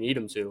absolutely need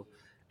him to.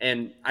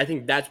 And I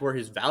think that's where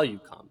his value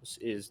comes,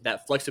 is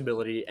that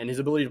flexibility and his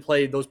ability to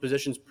play those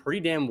positions pretty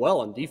damn well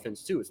on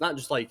defense too. It's not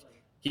just like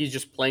he's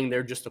just playing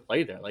there just to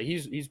play there. Like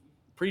he's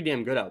pretty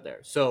damn good out there.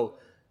 So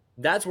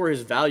that's where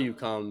his value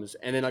comes.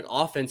 And then like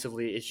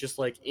offensively, it's just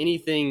like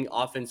anything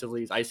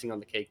offensively is icing on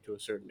the cake to a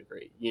certain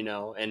degree, you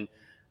know. And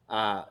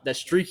that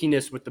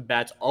streakiness with the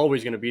bat's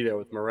always going to be there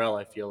with Morel,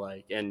 I feel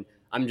like. And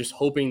I'm just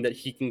hoping that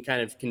he can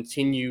kind of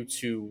continue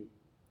to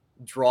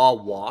draw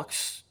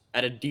walks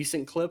at a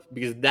decent clip,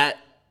 because that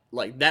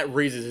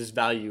raises his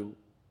value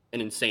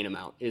an insane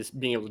amount, is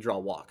being able to draw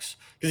walks,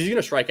 because he's going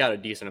to strike out a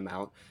decent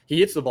amount. He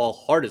hits the ball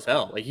hard as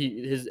hell. Like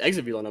his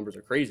exit velo numbers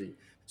are crazy.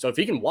 So if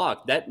he can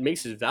walk, that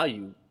makes his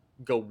value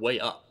go way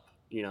up,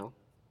 you know?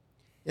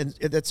 And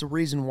that's the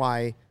reason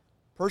why,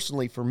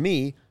 personally, for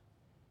me,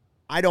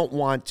 I don't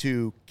want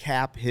to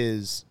cap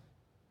his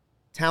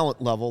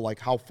talent level, like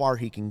how far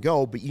he can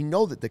go, but you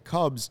know that the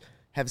Cubs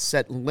have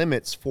set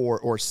limits for,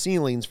 or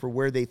ceilings for,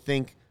 where they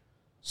think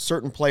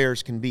certain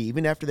players can be,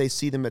 even after they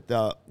see them at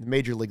the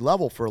major league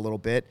level for a little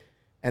bit.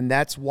 And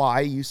that's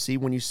why you see,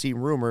 when you see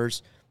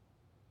rumors,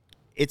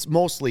 it's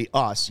mostly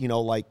us, you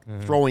know, like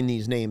throwing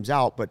these names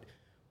out. But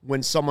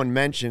when someone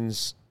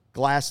mentions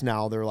Glass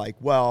now, they're like,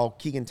 well,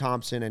 Keegan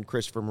Thompson and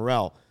Christopher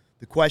Morel.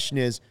 The question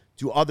is,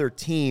 do other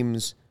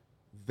teams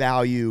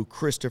value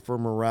Christopher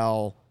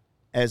Morel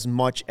as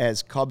much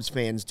as Cubs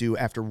fans do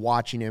after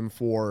watching him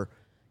for,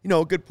 you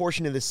know, a good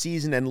portion of the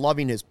season and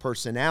loving his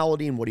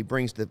personality and what he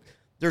brings to?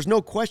 There's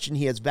no question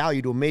he has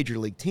value to a major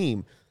league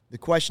team. The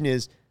question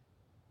is,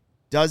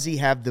 does he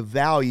have the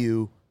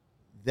value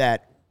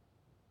that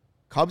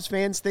Cubs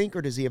fans think,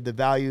 or does he have the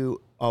value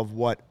of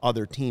what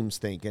other teams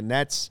think? And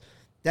that's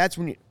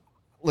when you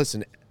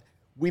listen.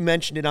 We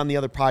mentioned it on the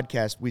other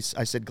podcast.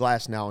 I said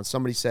Glass now, and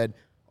somebody said,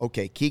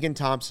 okay, Keegan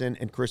Thompson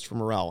and Christopher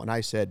Morel, and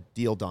I said,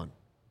 deal done.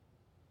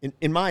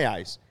 In my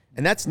eyes,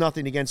 and that's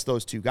nothing against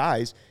those two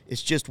guys.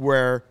 It's just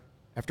where,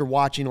 after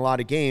watching a lot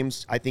of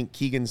games, I think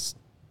Keegan's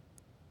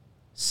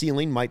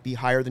ceiling might be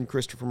higher than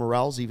Christopher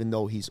Morel's, even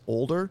though he's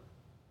older.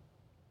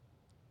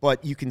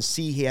 But you can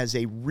see he has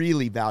a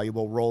really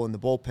valuable role in the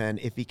bullpen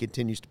if he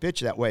continues to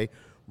pitch that way.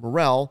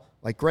 Morel,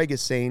 like Greg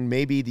is saying,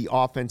 maybe the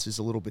offense is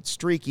a little bit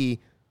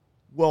streaky.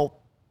 Well,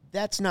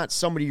 that's not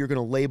somebody you're going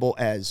to label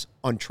as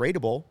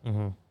untradeable.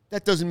 Mm-hmm.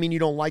 That doesn't mean you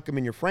don't like him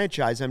in your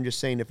franchise. I'm just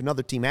saying, if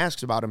another team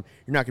asks about him,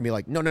 you're not going to be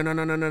like,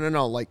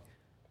 no. Like,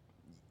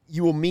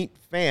 you will meet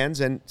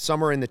fans, and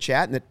some are in the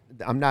chat, and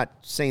I'm not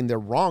saying they're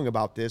wrong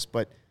about this,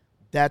 but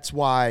that's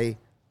why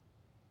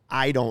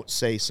I don't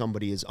say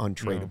somebody is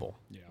untradeable.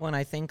 Yeah. Well, and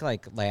I think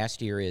like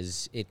last year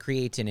it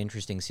creates an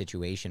interesting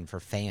situation for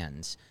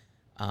fans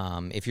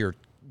if you're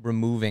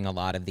removing a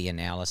lot of the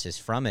analysis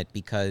from it,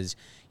 because,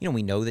 you know,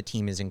 we know the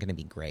team isn't going to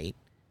be great.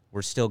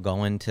 We're still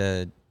going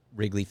to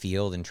Wrigley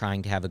Field and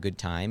trying to have a good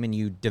time, and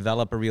you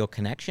develop a real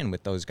connection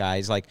with those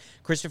guys. Like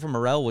Christopher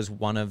Morel was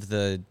one of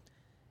the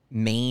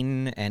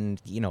main,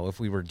 and, you know, if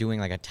we were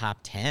doing like a top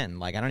 10,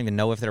 like I don't even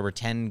know if there were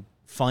 10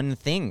 fun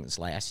things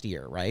last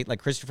year, right? Like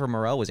Christopher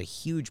Morel was a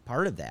huge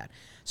part of that.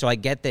 So I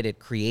get that it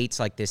creates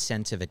like this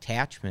sense of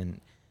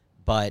attachment,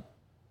 but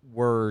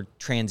we're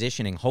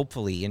transitioning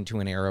hopefully into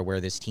an era where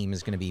this team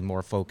is going to be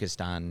more focused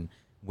on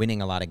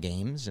winning a lot of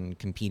games and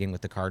competing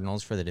with the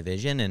Cardinals for the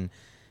division, and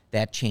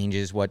that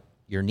changes what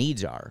your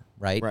needs are,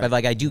 right? But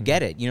like I do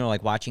get it. You know,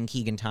 like watching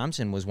Keegan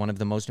Thompson was one of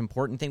the most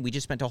important things. We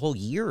just spent a whole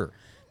year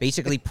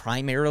basically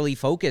primarily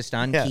focused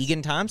on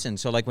Keegan Thompson.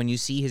 So like when you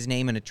see his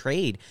name in a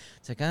trade,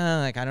 it's like,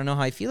 I don't know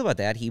how I feel about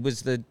that. He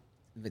was the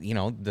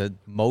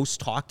most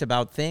talked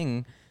about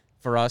thing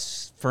for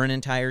us for an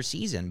entire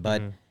season.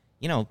 But,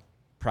 you know,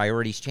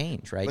 priorities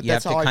change, right? But you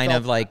have to kind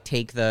of like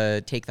take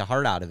the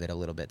heart out of it a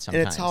little bit sometimes.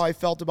 And it's how I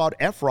felt about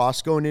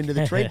Efros going into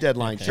the trade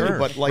deadline too. Sure.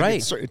 But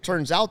like it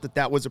turns out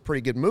that was a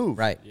pretty good move.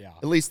 Right. Yeah.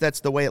 At least that's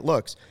the way it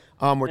looks.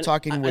 We're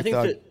talking with.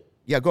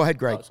 Go ahead,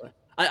 Greg.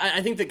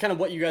 I think that kind of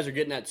what you guys are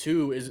getting at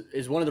too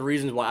is one of the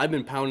reasons why I've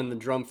been pounding the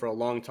drum for a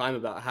long time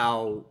about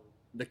how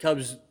the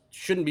Cubs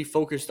shouldn't be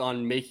focused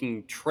on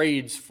making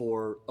trades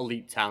for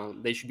elite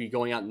talent. They should be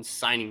going out and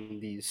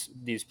signing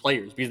these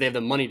players because they have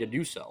the money to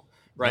do so.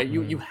 Right,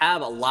 you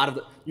have a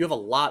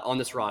lot on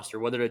this roster,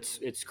 whether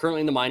it's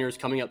currently in the minors,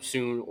 coming up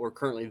soon, or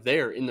currently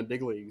there in the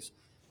big leagues.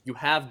 You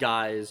have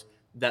guys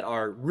that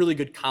are really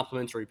good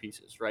complementary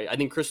pieces, right? I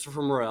think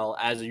Christopher Morel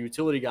as a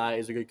utility guy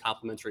is a good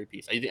complementary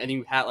piece. I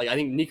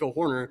think Nico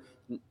Horner,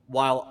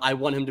 while I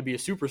want him to be a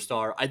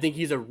superstar, I think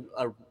he's a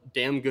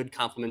damn good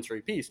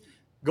complementary piece.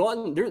 Go out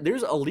and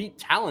there's elite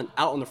talent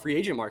out on the free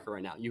agent market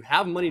right now. You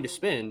have money to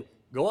spend.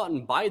 Go out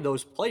and buy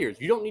those players.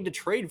 You don't need to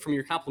trade from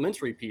your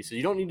complementary pieces.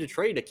 You don't need to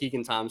trade a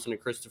Keegan Thompson, a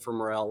Christopher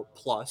Morel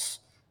plus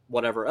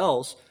whatever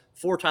else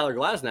for Tyler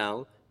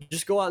Glasnow.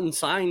 Just go out and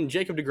sign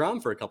Jacob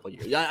deGrom for a couple of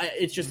years.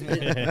 It's just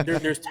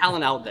there's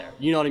talent out there.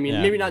 You know what I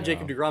mean? Maybe not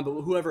Jacob deGrom, but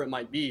whoever it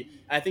might be.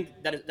 I think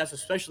that's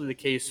especially the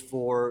case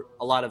for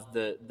a lot of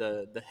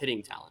the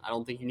hitting talent. I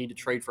don't think you need to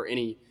trade for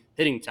any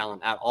hitting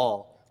talent at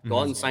all. Go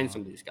out and sign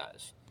some of these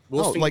guys.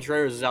 Wilson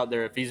Contreras is out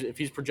there. If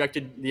he's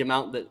projected the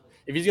amount that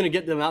if he's going to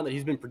get the amount that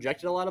he's been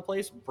projected a lot of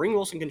places, bring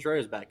Wilson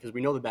Contreras back because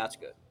we know the bat's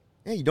good.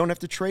 Yeah, you don't have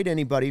to trade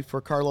anybody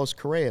for Carlos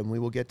Correa, and we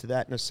will get to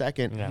that in a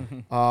second.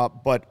 Yeah.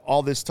 But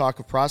all this talk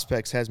of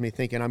prospects has me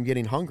thinking I'm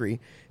getting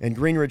hungry. And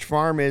Greenridge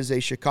Farm is a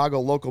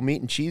Chicago local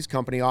meat and cheese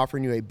company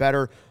offering you a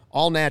better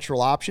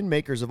all-natural option.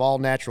 Makers of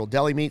all-natural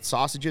deli meat,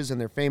 sausages, and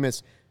their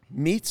famous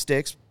meat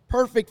sticks.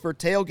 Perfect for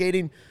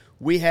tailgating.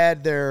 We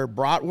had their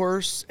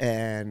bratwurst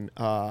and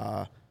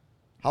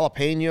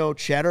jalapeno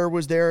cheddar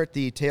was there at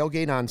the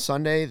tailgate on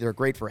Sunday. They're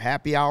great for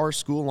happy hour,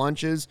 school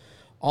lunches.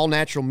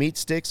 All-natural meat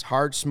sticks,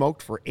 hard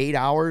smoked for 8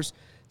 hours,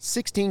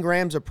 16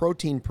 grams of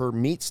protein per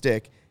meat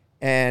stick,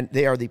 and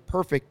they are the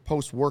perfect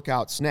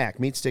post-workout snack.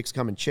 Meat sticks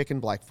come in chicken,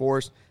 Black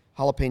Forest,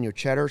 jalapeno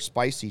cheddar,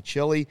 spicy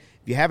chili.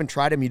 If you haven't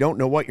tried them, you don't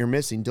know what you're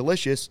missing.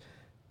 Delicious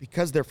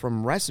because they're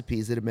from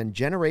recipes that have been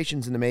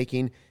generations in the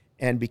making,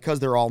 and because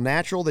they're all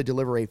natural, they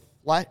deliver a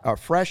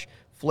fresh,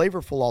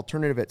 flavorful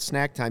alternative at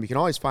snack time. You can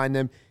always find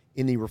them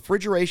in the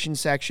refrigeration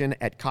section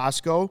at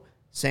Costco,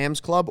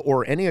 Sam's Club,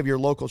 or any of your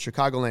local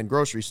Chicagoland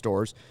grocery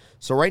stores.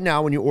 So right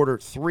now, when you order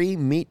 3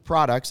 meat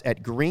products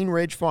at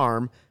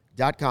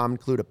greenridgefarm.com,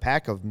 include a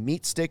pack of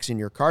meat sticks in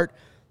your cart.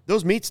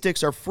 Those meat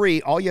sticks are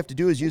free. All you have to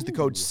do is use the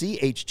code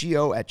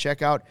CHGO at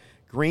checkout.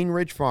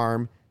 Greenridge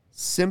Farm,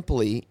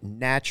 simply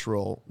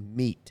natural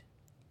meat.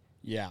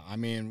 Yeah, I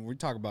mean, we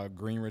talk about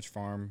Greenridge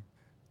Farm.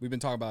 We've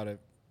been talking about it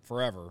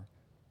forever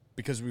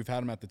because we've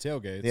had them at the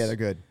tailgates. Yeah, they're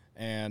good.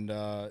 And,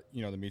 the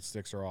meat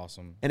sticks are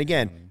awesome. And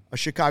again, a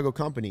Chicago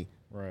company.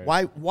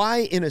 Right. Why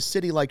in a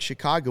city like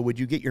Chicago would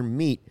you get your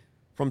meat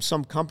from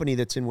some company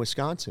that's in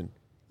Wisconsin?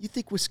 You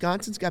think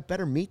Wisconsin's got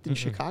better meat than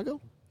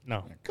Chicago?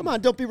 No. Come on,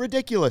 don't be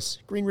ridiculous.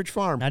 Greenridge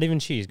Farm. Not even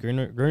cheese.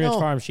 Greenridge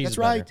Farm cheese that's is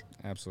better. right.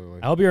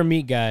 Absolutely. I hope you're a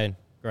meat guy,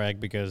 Greg,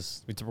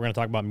 because we're going to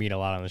talk about meat a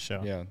lot on the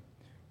show.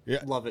 Yeah.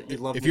 Love it. You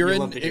love if it. You're you in,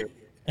 love to hear.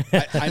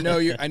 I know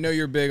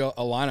you're a big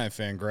Illini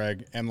fan,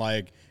 Greg, and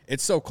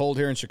it's so cold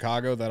here in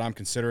Chicago that I'm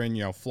considering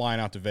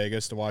flying out to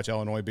Vegas to watch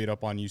Illinois beat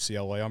up on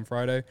UCLA on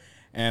Friday,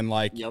 and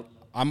Yep.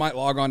 I might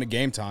log on to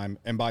Game Time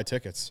and buy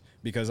tickets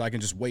because I can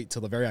just wait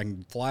till I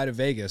can fly to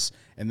Vegas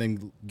and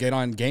then get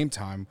on Game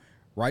Time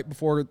right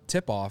before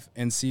tip off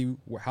and see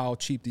how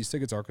cheap these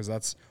tickets are because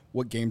that's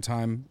why Game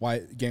Time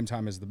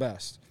is the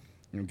best.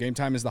 Game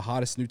Time is the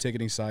hottest new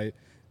ticketing site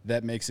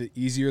that makes it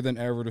easier than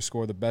ever to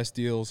score the best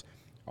deals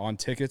on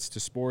tickets to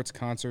sports,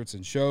 concerts,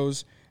 and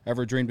shows.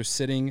 Ever dreamed of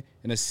sitting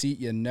in a seat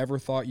you never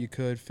thought you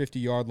could?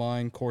 50-yard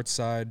line,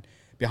 courtside,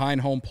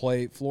 behind home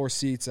plate, floor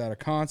seats at a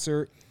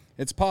concert.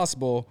 It's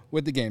possible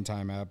with the Game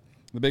Time app.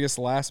 The biggest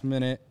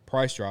last-minute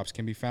price drops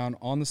can be found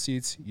on the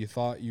seats you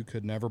thought you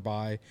could never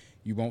buy.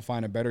 You won't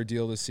find a better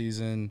deal this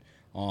season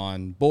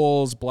on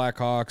Bulls,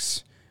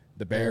 Blackhawks,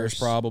 the Bears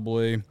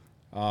probably.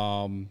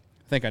 I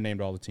think I named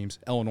all the teams.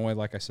 Illinois,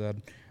 like I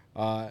said.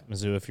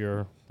 Mizzou, if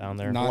you're down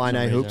there.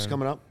 Illini Hoops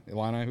coming up.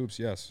 Illini Hoops,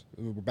 yes.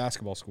 We're a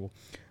basketball school.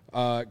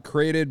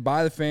 Created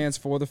by the fans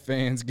for the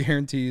fans,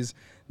 guarantees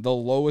the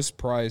lowest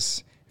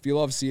price. If you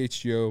love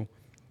CHGO,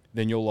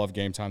 then you'll love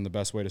Game Time. The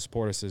best way to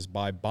support us is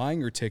by buying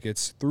your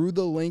tickets through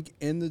the link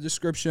in the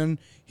description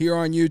here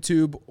on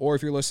YouTube, or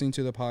if you're listening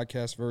to the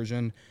podcast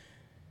version,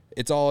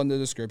 it's all in the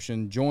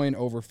description. Join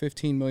over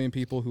 15 million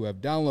people who have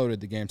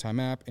downloaded the Game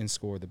Time app and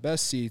score the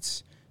best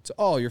seats to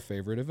all your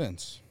favorite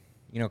events.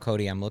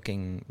 Cody, I'm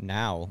looking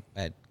now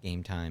at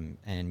Game Time,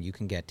 and you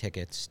can get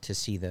tickets to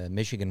see the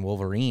Michigan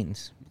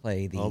Wolverines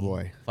play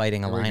the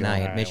Fighting Illini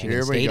at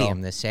Michigan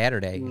Stadium this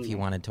Saturday if you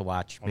wanted to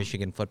watch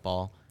Michigan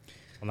football.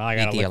 Well, now I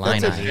got to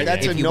look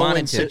That's a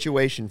no-win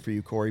situation for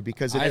you, Corey,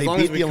 because if they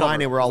beat the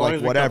Illini, we're all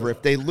like, whatever.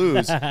 If they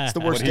lose, it's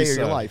the worst day of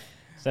your life.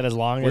 Said as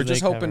long we're as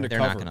just hoping to They're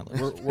cover. not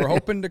gonna lose. We're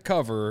hoping to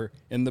cover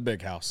in the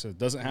big house. It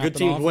doesn't happen Good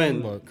teams often,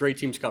 win. but Great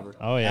teams cover.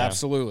 Oh, yeah.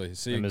 absolutely.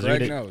 See, And Mizzou Greg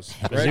did- knows.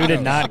 Mizzou Greg did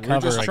knows. not We're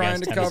cover just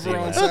trying against to cover Tennessee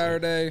on last year.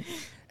 Saturday.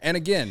 And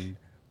again,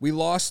 we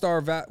lost our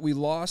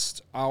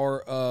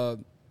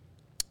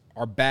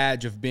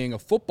badge of being a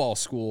football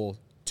school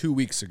 2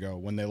 weeks ago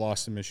when they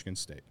lost to Michigan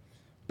State.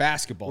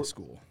 Basketball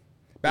school.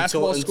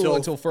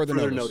 Until further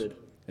notice. Noted.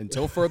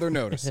 Until further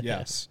notice,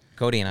 yes.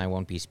 Cody and I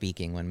won't be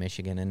speaking when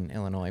Michigan and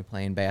Illinois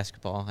play in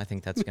basketball. I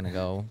think that's going to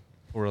go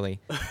poorly.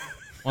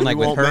 Well, like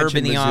with won't Herb mention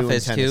in the Mizzou and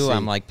office, too, Tennessee.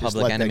 I'm like Just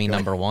public let that enemy go.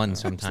 number one let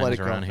sometimes it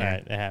go. around All here.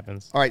 right, it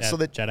happens. All right, so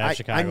Jedi I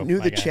Chicago, knew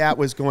my the guy. chat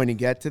was going to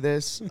get to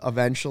this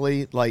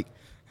eventually. Like,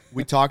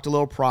 we talked a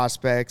little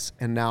prospects,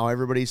 and now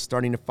everybody's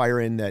starting to fire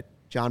in that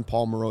John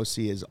Paul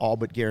Morosi is all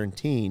but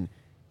guaranteeing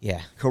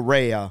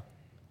Correa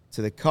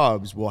to the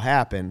Cubs will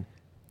happen.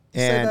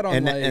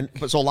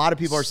 But so a lot of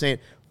people are saying,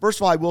 first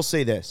of all, I will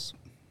say this.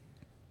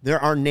 There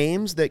are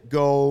names that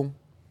go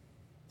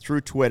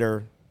through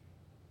Twitter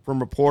from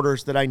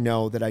reporters that I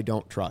know that I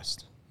don't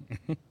trust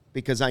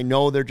because I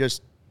know they're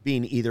just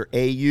being either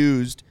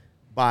used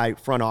by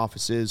front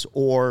offices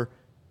or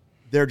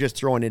they're just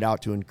throwing it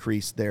out to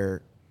increase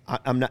their.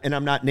 I'm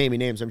not naming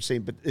names. I'm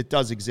saying, but it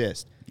does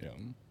exist. Yeah.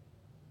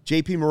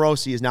 JP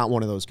Morosi is not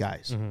one of those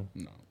guys.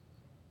 Mm-hmm. No.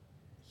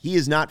 He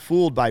is not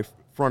fooled by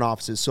front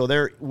offices. So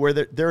where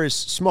there is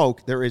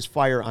smoke, there is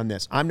fire on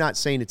this. I'm not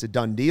saying it's a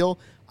done deal.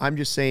 I'm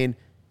just saying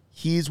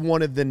he's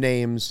one of the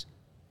names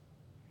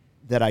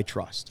that I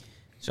trust.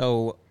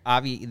 So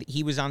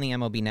he was on the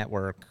MLB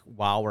Network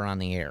while we're on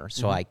the air,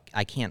 so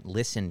I can't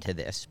listen to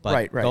this.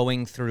 But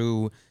going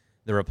through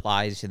the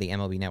replies to the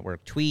MLB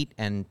Network tweet,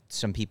 and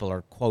some people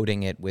are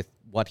quoting it with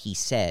what he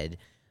said,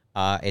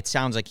 it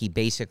sounds like he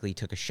basically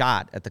took a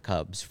shot at the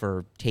Cubs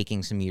for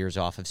taking some years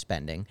off of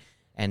spending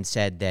and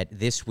said that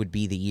this would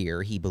be the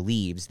year he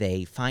believes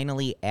they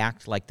finally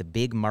act like the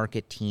big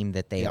market team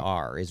that they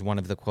are, is one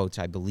of the quotes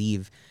I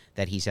believe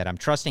that he said. I'm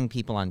trusting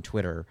people on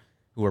Twitter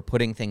who are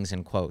putting things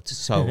in quotes.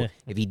 So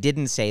if he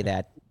didn't say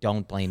that,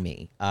 don't blame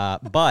me.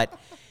 But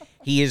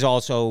he is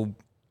also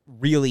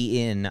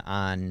really in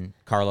on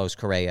Carlos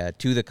Correa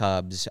to the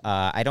Cubs.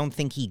 I don't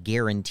think he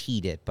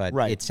guaranteed it, but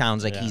it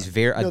sounds like he's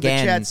the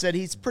chat said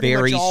he's pretty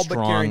very much all but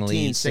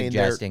strongly guaranteed,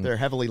 saying they're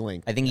heavily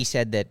linked. I think he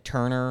said that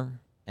Turner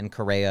and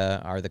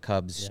Correa are the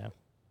Cubs'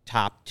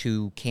 top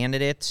two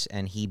candidates,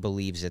 and he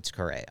believes it's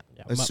Correa.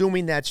 Yeah.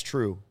 Assuming that's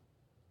true.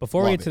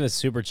 Before we get to the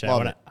super chat,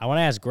 I want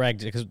to ask Greg,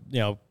 because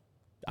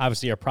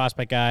obviously you're a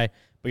prospect guy,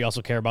 but you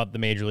also care about the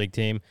major league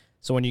team.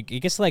 So when it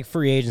gets to like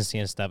free agency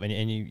and stuff,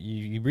 and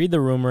you read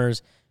the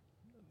rumors,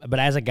 but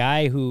as a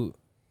guy who,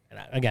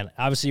 again,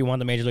 obviously you want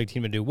the major league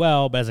team to do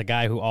well, but as a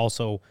guy who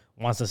also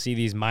wants to see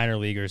these minor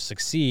leaguers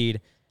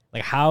succeed,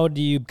 like how do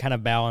you kind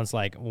of balance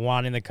like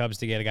wanting the Cubs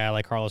to get a guy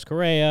like Carlos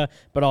Correa,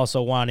 but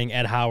also wanting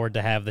Ed Howard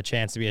to have the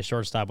chance to be a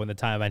shortstop when the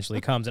time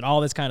eventually comes, and all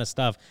this kind of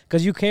stuff,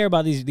 because you care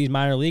about these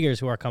minor leaguers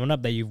who are coming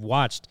up that you've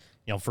watched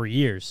for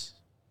years.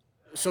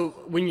 So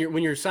when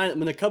you're signing,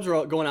 when the Cubs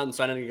are going out and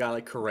signing a guy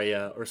like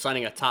Correa or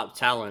signing a top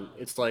talent,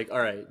 it's like,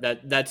 all right,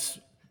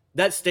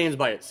 that stands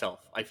by itself.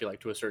 I feel like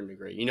to a certain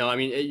degree,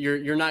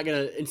 you're not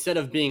gonna, instead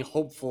of being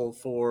hopeful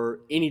for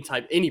any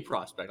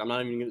prospect. I'm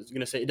not even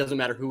gonna say it doesn't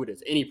matter who it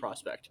is, any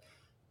prospect.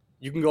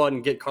 You can go out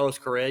and get Carlos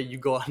Correa. You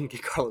go out and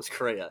get Carlos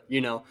Correa.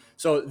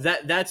 So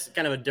that's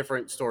kind of a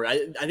different story.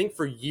 I think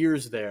for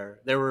years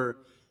there were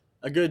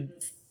a good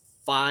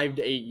 5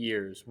 to 8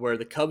 years where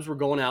the Cubs were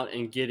going out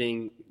and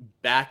getting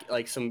back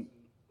like some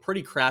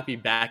pretty crappy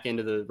back end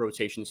of the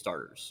rotation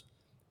starters,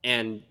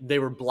 and they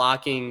were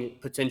blocking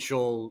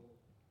potential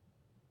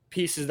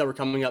pieces that were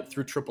coming up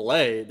through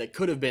AAA that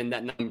could have been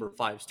that number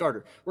 5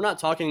 starter. We're not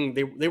talking,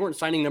 they weren't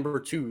signing number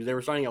 2s. They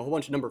were signing a whole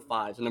bunch of number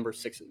 5s and number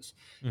 6s.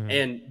 Mm-hmm.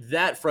 And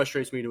that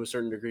frustrates me to a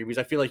certain degree because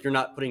I feel like you're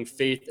not putting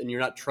faith and you're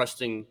not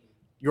trusting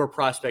your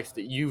prospects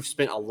that you've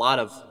spent a lot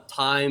of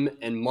time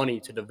and money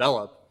to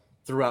develop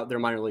throughout their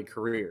minor league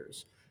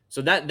careers.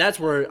 So that's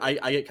where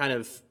I get kind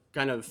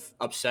of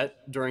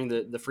upset during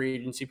the free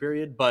agency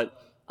period. But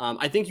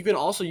I think you can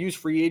also use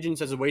free agents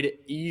as a way to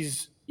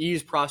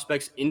ease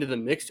prospects into the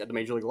mix at the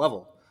major league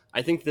level.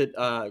 I think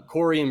that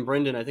Corey and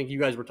Brendan, I think you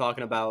guys were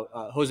talking about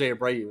Jose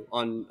Abreu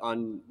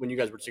on when you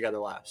guys were together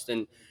last.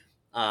 And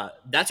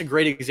that's a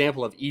great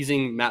example of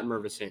easing Matt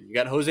Mervis in. You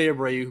got Jose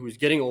Abreu, who's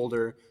getting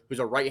older, who's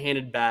a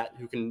right-handed bat,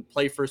 who can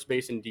play first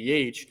base and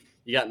DH.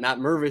 You got Matt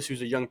Mervis,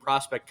 who's a young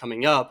prospect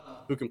coming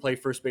up, who can play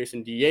first base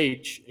and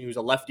DH, who's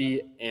a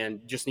lefty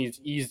and just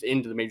needs eased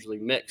into the major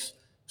league mix.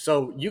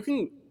 So you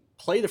can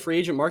play the free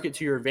agent market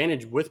to your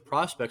advantage with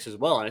prospects as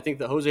well. And I think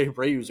that Jose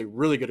Abreu is a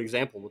really good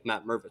example with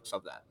Matt Mervis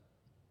of that.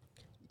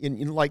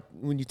 In like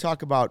when you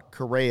talk about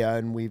Correa,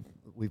 and we've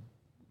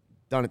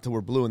done it till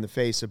we're blue in the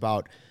face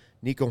about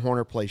Nico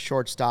Horner plays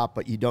shortstop,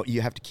 but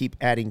you have to keep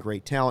adding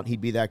great talent. He'd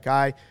be that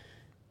guy.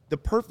 The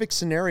perfect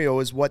scenario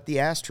is what the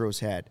Astros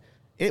had.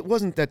 It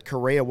wasn't that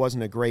Correa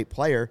wasn't a great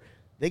player.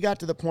 They got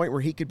to the point where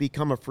he could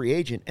become a free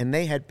agent, and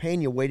they had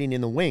Pena waiting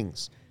in the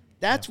wings.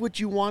 That's what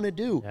you want to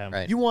do. Yeah.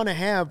 Right. You want to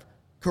have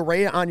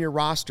Correa on your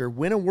roster,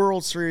 win a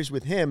World Series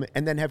with him,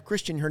 and then have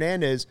Christian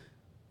Hernandez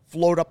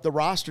float up the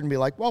roster and be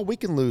like, well, we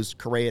can lose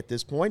Correa at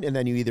this point, and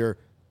then you either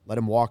let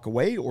him walk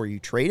away or you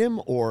trade him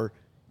or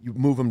you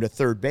move him to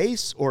third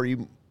base or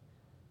you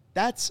 –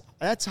 that's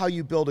how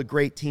you build a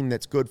great team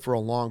that's good for a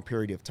long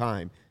period of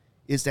time,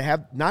 is to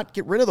have not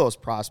get rid of those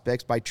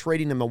prospects by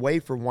trading them away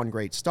for one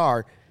great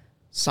star.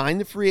 Sign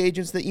the free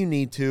agents that you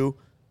need to.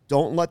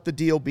 Don't let the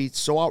deal be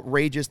so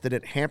outrageous that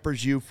it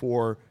hampers you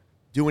for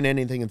doing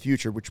anything in the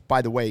future, which,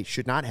 by the way,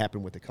 should not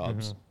happen with the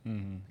Cubs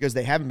because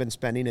they haven't been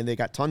spending and they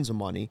got tons of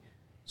money.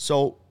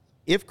 So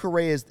if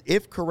Correa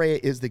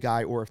is the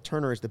guy or if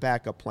Turner is the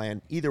backup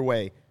plan, either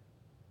way,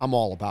 I'm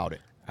all about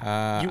it.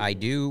 I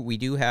do. We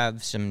do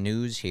have some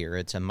news here.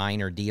 It's a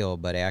minor deal,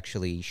 but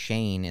actually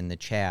Shane in the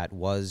chat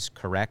was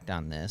correct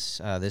on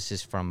this. This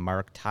is from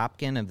Mark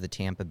Topkin of the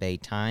Tampa Bay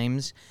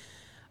Times.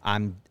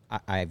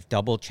 I've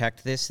double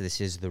checked this.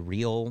 This is the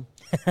real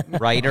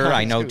writer.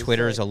 I know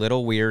Twitter's a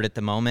little weird at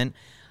the moment.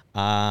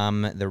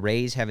 The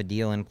Rays have a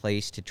deal in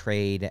place to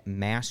trade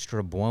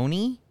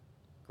Mastrobuoni.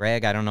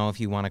 Greg, I don't know if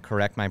you want to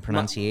correct my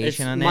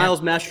pronunciation on that.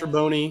 Miles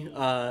Mastrobuoni.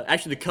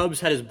 Actually, the Cubs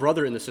had his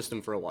brother in the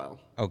system for a while.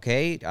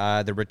 Okay.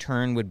 The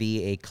return would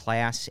be a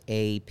Class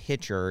A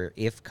pitcher.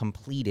 If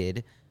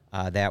completed,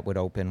 that would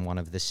open one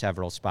of the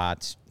several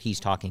spots. He's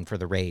talking for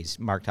the Rays.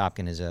 Mark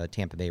Topkin is a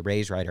Tampa Bay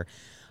Rays writer.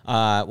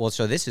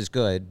 So this is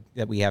good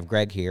that we have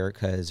Greg here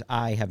because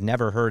I have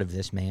never heard of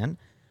this man.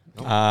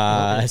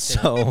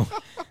 So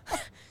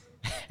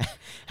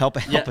help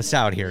us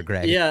out here,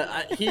 Greg.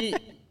 Yeah,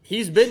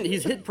 he's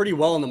hit pretty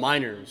well in the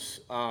minors.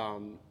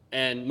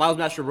 And Miles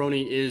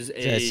Mastrobuoni is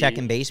a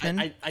second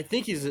baseman. I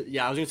think he's I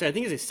was gonna say I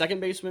think he's a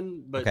second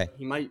baseman, but okay.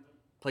 He might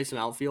play some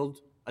outfield.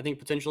 I think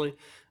potentially.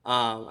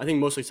 I think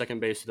mostly second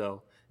base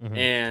though. Mm-hmm.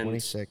 And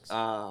 26.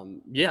 I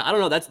don't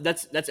know.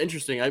 That's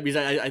interesting. Because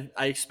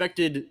I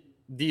expected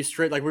these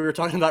trades, like we were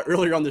talking about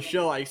earlier on the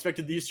show. I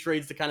expected these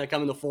trades to kind of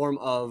come in the form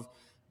of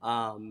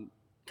kind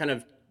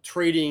of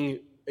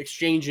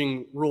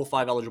exchanging Rule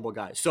 5 eligible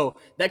guys. So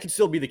that could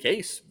still be the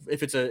case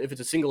if it's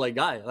a single A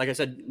guy. Like I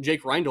said,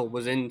 Jake Reindl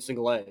was in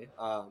single A.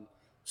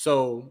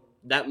 So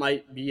that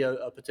might be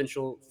a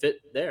potential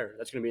fit there.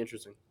 That's going to be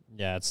interesting.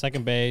 Yeah, it's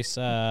second base.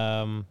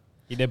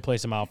 He did play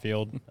some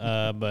outfield,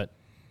 but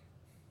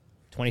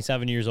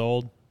 27 years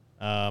old.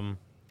 Kind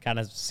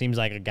of seems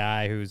like a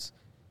guy who's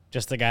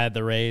just the guy that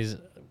the Rays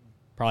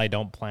probably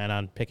don't plan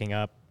on picking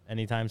up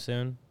anytime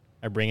soon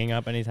or bringing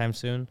up anytime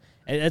soon.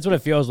 And that's what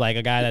it feels like,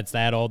 a guy that's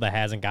that old that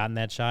hasn't gotten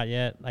that shot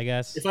yet, I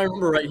guess. If I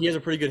remember right, he has a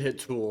pretty good hit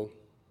tool.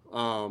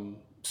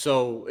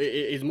 So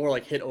it's more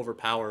like hit over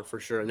power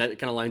for sure, and that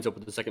kind of lines up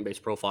with the second base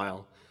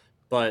profile.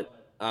 But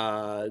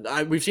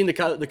we've seen the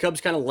Cubs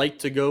kind of like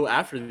to go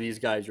after these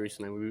guys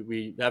recently.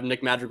 We have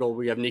Nick Madrigal,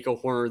 we have Nico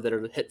Horner that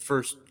are hit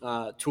first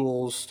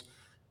tools.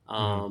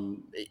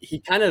 He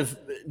kind of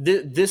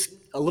this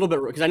a little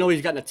bit because I know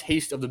he's gotten a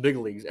taste of the big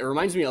leagues. It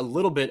reminds me a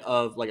little bit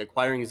of like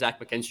acquiring Zach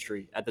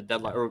McKinstry at the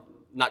deadline, or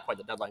not quite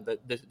the deadline, but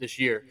this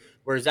year,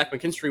 where Zach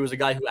McKinstry was a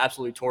guy who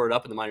absolutely tore it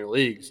up in the minor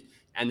leagues,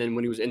 and then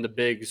when he was in the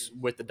bigs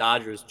with the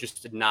Dodgers,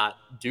 just did not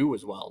do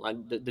as well.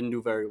 Didn't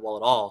do very well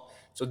at all.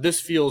 So this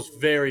feels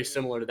very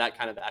similar to that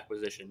kind of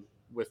acquisition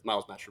with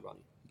Miles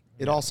Mastrobuoni.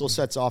 It also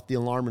sets off the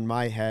alarm in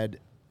my head,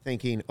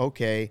 thinking,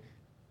 okay,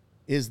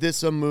 is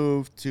this a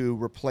move to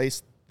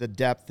replace the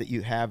depth that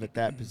you have at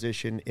that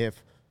position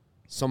if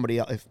somebody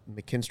else, if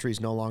McKinstry's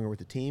no longer with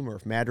the team, or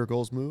if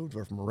Madrigal's moved,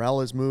 or if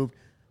Morel has moved?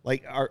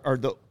 Like,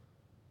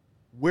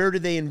 where do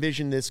they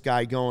envision this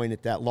guy going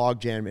at that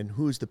logjam, and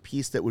who's the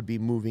piece that would be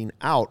moving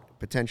out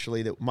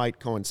potentially that might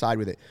coincide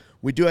with it?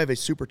 We do have a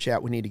super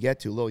chat we need to get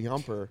to. Lil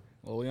Yumper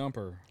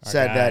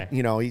said that,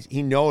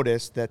 he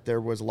noticed that there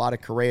was a lot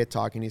of Correa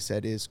talking. He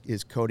said,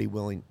 is Cody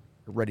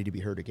ready to be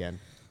hurt again?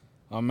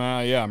 I'm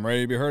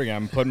ready to be hurt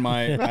again. I've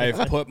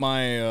put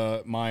my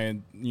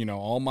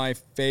all my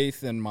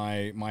faith and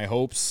my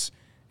hopes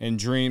and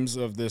dreams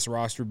of this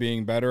roster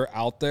being better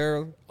out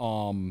there.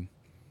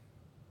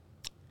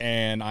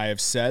 And I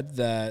have said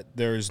that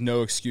there's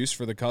no excuse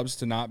for the Cubs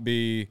to not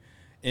be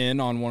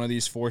in on one of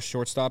these four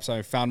shortstops.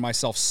 I found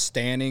myself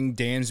standing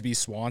Dansby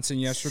Swanson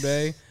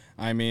yesterday.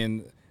 I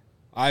mean,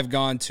 I've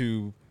gone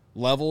to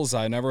levels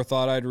I never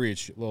thought I'd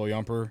reach, Lil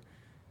Yumper.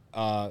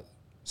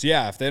 So,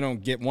 yeah, if they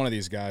don't get one of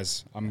these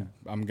guys, I'm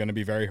going to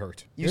be very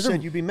hurt. You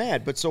said you'd be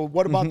mad, but so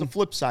what about the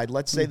flip side?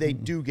 Let's say they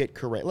do get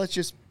Correa. Let's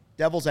just,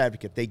 devil's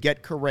advocate, they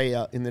get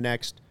Correa in the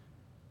next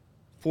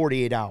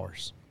 48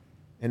 hours,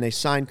 and they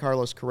sign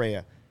Carlos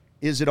Correa.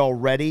 Is it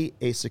already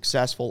a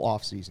successful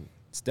offseason?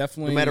 It's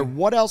definitely. No matter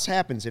what else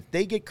happens, if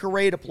they get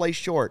Correa to play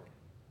short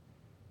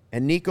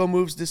and Nico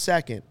moves to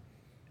second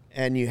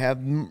and you have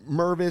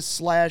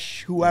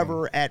Mervis /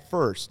 whoever at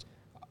first,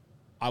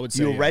 I would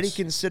say you already yes.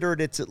 consider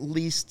it's at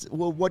least,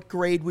 well, what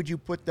grade would you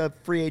put the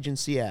free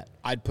agency at?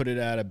 I'd put it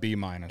at a B-.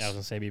 I was going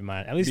to say B-.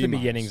 At least the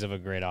beginnings of a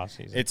great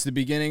offseason. It's the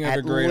beginning of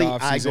a great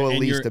offseason. I go at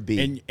least a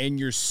B. And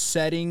you're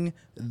setting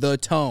the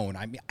tone.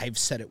 I mean, I've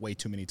said it way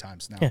too many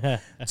times now.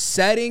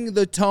 Setting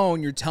the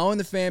tone. You're telling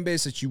the fan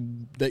base that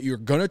you're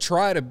going to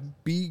try to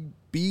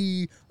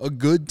be a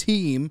good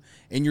team,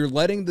 and you're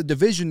letting the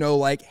division know,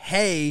 like,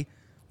 hey,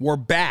 we're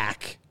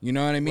back. You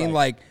know what I mean? Right.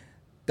 Like,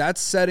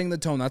 that's setting the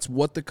tone. That's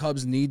what the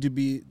Cubs need to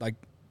be. Like,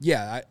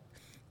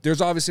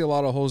 there's obviously a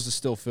lot of holes to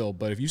still fill,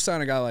 but if you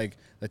sign a guy like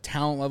the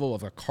talent level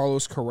of a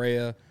Carlos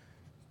Correa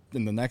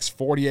in the next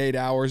 48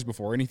 hours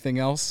before anything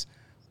else,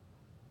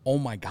 oh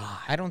my God.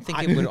 I don't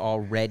think it would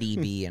already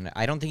be, and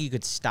I don't think you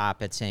could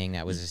stop at saying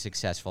that was a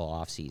successful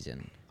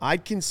offseason.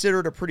 I'd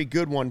consider it a pretty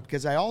good one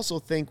because I also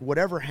think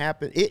whatever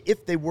happened,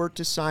 if they were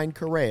to sign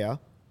Correa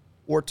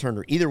or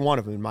Turner, either one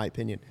of them, in my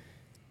opinion,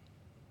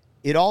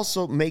 it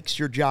also makes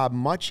your job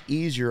much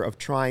easier of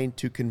trying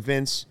to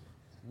convince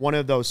one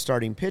of those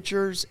starting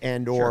pitchers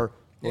or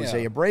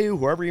Jose Yeah. Abreu,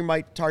 whoever you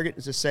might target,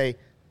 is to say,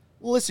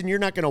 well, listen, you're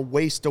not going to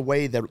waste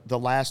away the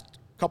last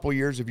couple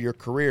years of your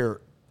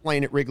career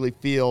playing at Wrigley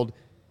Field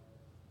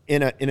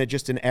in a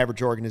just an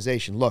average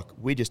organization. Look,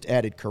 we just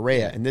added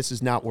Correa, and this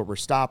is not where we're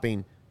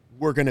stopping.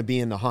 We're going to be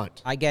in the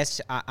hunt. I guess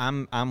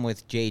I'm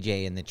with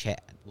JJ in the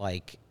chat.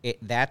 Like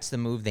that's the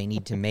move they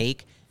need to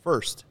make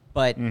First.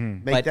 But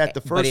Make that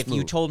the But first if you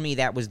move. told me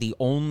that was the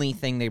only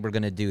thing they were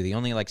going to do, the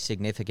only like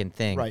significant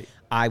thing, Right.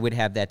 I would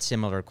have that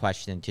similar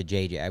question to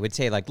JJ. I would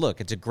say like,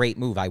 look, it's a great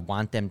move. I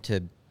want them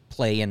to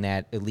play in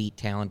that elite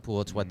talent pool.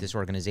 It's what this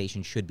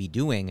organization should be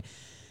doing.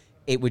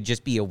 It would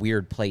just be a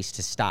weird place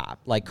to stop.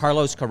 Like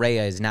Carlos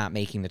Correa is not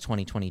making the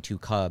 2022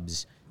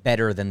 Cubs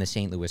better than the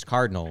St. Louis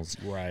Cardinals.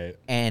 Right.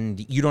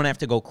 And you don't have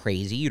to go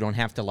crazy. You don't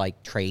have to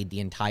like trade the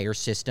entire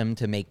system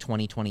to make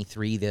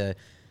 2023 the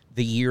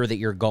year that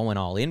you're going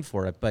all in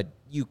for it, but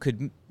you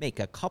could make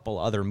a couple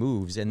other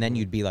moves, and then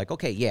you'd be like,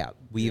 okay,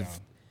 we've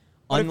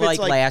But if unlike it's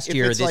like- last if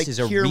year, it's this like is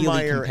a really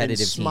Kiermaier competitive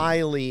and team.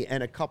 Smiley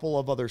and a couple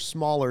of other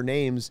smaller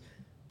names,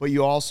 but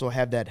you also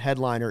have that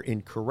headliner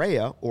in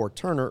Correa or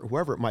Turner,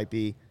 whoever it might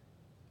be.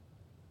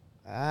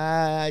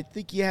 I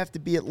think you have to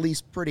be at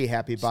least pretty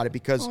happy about it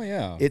because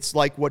it's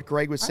like what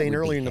Greg was saying would be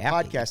earlier in the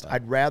happy, podcast. but-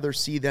 I'd rather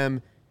see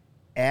them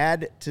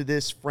add to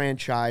this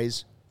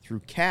franchise through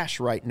cash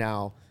right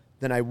now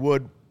than I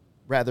would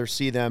rather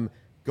see them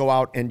go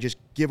out and just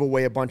give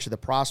away a bunch of the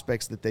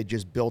prospects that they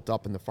just built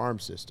up in the farm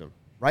system.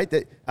 Right?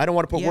 That I don't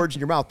want to put words in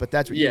your mouth, but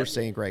that's what you were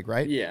saying, Greg,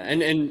 right? Yeah,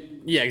 and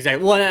yeah,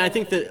 exactly. Well, and I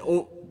think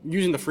that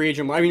using the free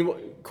agent, I mean,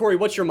 Corey,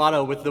 what's your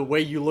motto with the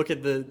way you look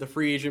at the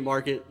free agent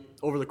market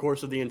over the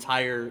course of the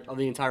entire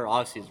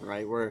offseason,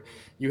 right? Where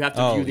you have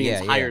to view the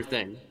entire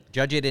thing.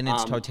 Judge it in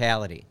its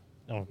totality.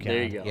 Okay.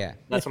 There you go. Yeah.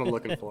 That's what I'm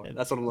looking for.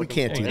 That's what I'm looking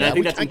can't for. do And that. I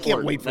think that's I can't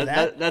important. wait for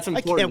that. That's I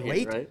important can't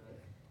here, wait. right?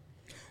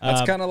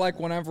 That's kind of like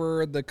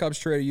whenever the Cubs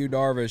traded Yu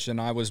Darvish,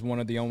 and I was one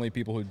of the only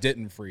people who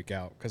didn't freak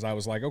out because I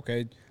was like, okay,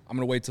 I'm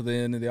going to wait till the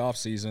end of the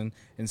offseason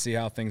and see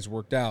how things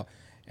worked out.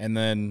 And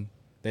then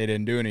they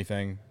didn't do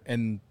anything,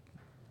 and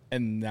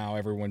now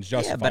everyone's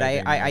justified. Yeah, but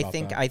being mad I about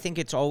think that. I think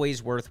it's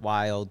always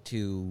worthwhile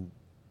to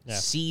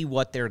see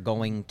what they're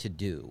going to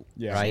do.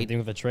 Yeah. Right. Same thing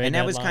with the trade and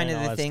that was deadline, kind of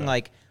all the that thing. stuff.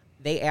 Like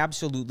they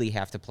absolutely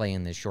have to play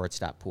in this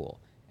shortstop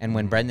pool. And Mm-hmm.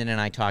 when Brendan and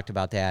I talked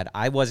about that,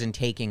 I wasn't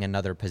taking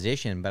another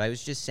position, but I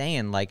was just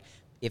saying like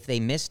if they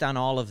missed on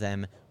all of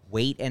them,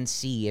 wait and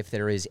see if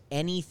there is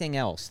anything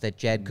else that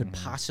Jed could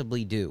Mm-hmm.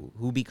 possibly do.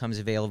 Who becomes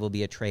available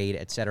via trade,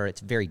 et cetera.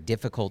 It's very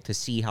difficult to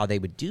see how they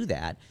would do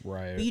that.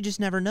 Right. But you just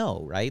never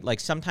know, right? Like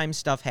sometimes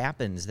stuff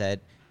happens that,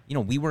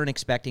 we weren't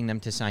expecting them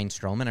to sign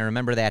Stroman. I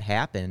remember that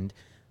happened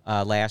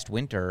last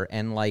winter,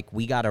 and like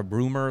we got a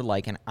rumor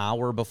like an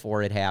hour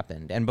before it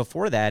happened. And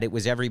before that, it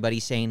was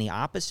everybody saying the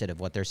opposite of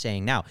what they're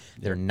saying now.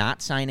 They're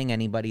not signing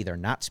anybody. They're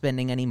not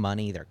spending any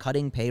money. They're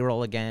cutting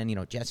payroll again.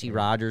 Jesse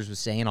Rogers was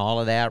saying all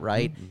of that,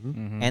 right?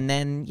 And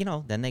then,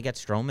 then they get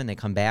Stroman. They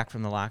come back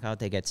from the lockout.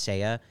 They get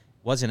Seiya.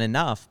 Wasn't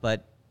enough,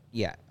 but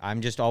yeah,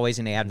 I'm just always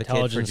an advocate for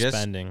Intelligent just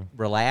spending.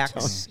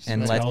 relax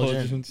and let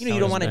Intelligent you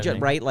don't want to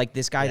spending. right like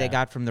this guy they Yeah.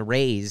 got from the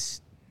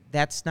Rays.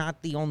 That's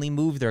not the only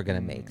move they're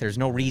going to make. There's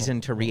no reason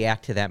to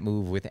react to that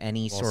move with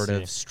any sort see.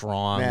 of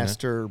strong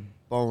Master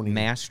Boney.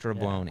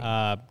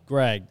 Mastrobuoni.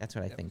 Greg, That's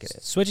what I think it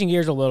is. switching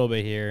gears a little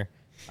bit here.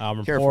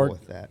 Careful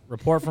with that.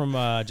 Report from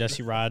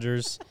Jesse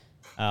Rogers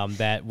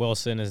that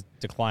Wilson is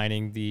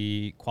declining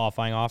the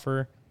qualifying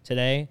offer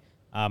today.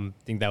 I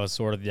think that was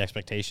sort of the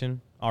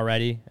expectation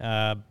already.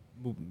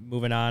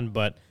 Moving on,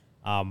 but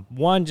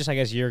one, just I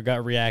guess your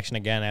gut reaction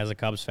again as a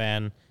Cubs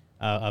fan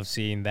of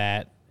seeing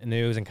that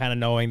news and kind of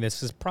knowing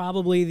this is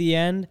probably the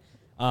end.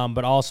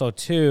 But also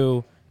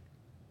two,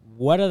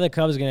 what are the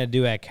Cubs going to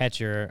do at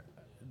catcher?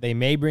 They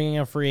may bring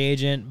in a free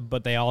agent,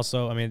 but they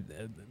also,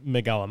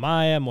 Miguel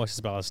Amaya, Moises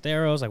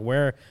Ballesteros,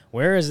 like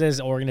where is this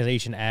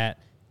organization at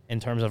in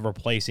terms of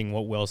replacing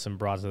what Wilson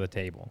brought to the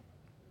table?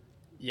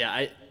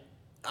 Yeah,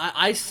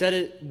 I said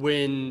it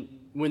when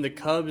the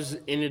Cubs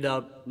ended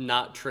up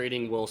not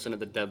trading Wilson at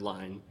the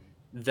deadline,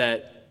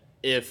 that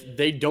if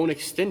they don't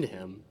extend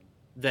him,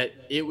 that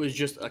it was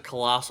just a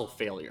colossal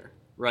failure,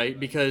 right?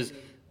 Because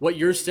what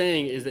you're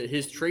saying is that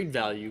his trade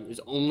value is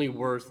only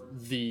worth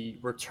the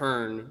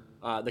return,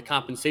 the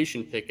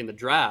compensation pick in the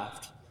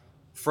draft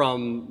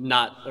from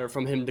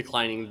him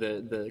declining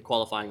the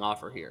qualifying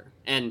offer here.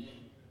 And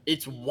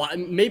it's why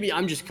maybe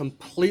I'm just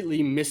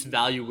completely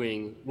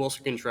misvaluing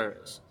Wilson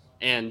Contreras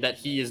and that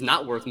he is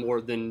not worth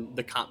more than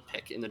the comp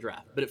pick in the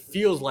draft. But it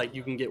feels like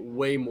you can get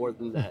way more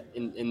than that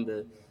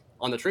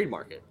on the trade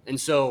market. And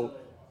so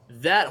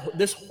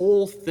this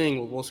whole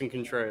thing with Wilson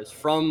Contreras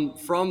from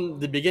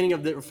the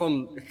beginning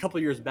from a couple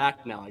of years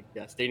back now, I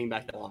guess, dating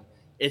back that long,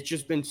 it's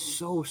just been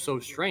so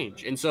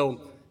strange.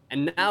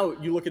 And now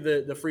you look at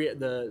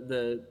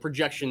the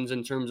projections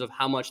in terms of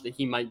how much that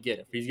he might get.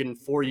 If he's getting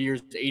 4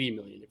 years, $80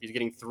 million. If he's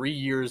getting 3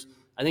 years,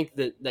 I think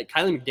that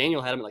Kylie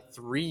McDaniel had him at like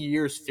 3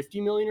 years,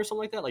 $50 million or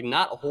something like that. Like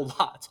not a whole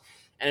lot.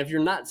 And if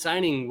you're not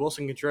signing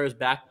Wilson Contreras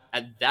back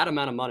at that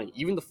amount of money,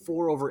 even the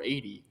 4 over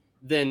 80,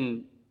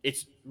 then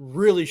it's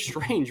really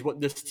strange what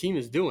this team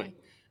is doing.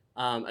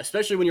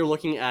 especially when you're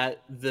looking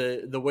at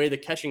the way the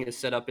catching is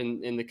set up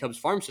in the Cubs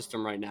farm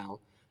system right now.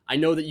 I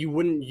know that you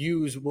wouldn't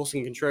use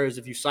Wilson Contreras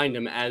if you signed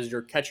him as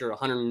your catcher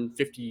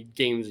 150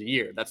 games a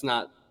year. That's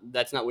not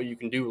what you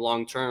can do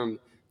long term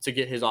to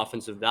get his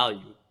offensive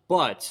value.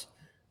 But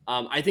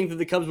I think that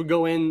the Cubs would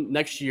go in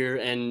next year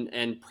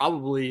and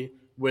probably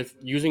with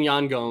using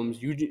Yan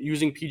Gomes,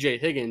 using PJ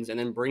Higgins, and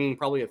then bringing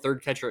probably a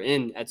third catcher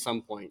in at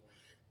some point.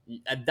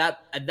 At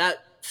that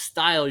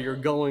style, you're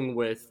going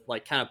with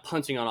like kind of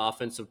punting on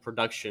offensive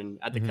production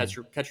at the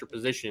catcher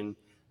position.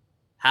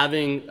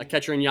 Having a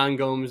catcher in Yan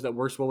Gomes that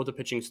works well with the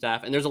pitching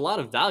staff, and there's a lot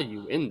of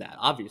value in that.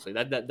 Obviously,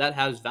 that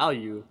has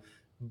value.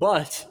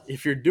 But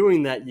if you're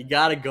doing that, you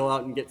got to go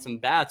out and get some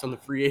bats on the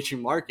free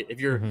agent market. If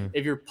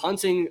you're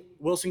punting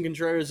Wilson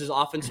Contreras'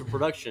 offensive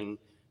production,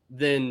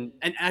 then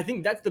and I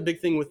think that's the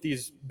big thing with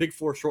these big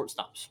four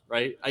shortstops,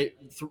 right?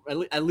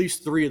 At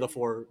least three of the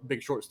four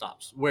big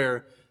shortstops,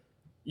 where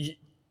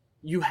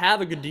you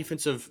have a good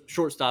defensive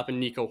shortstop in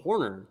Nico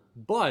Horner,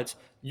 but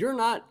you're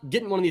not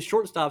getting one of these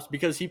shortstops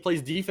because he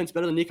plays defense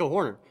better than Nico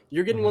Horner.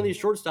 You're getting one of these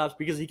shortstops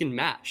because he can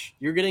mash.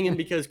 You're getting him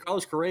because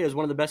Carlos Correa is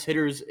one of the best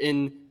hitters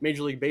in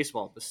Major League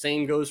Baseball. The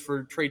same goes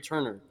for Trey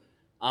Turner.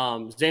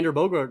 Xander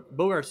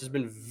Bogaerts has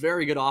been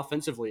very good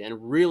offensively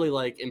and really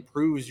like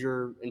improves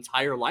your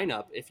entire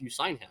lineup if you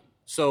sign him.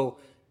 So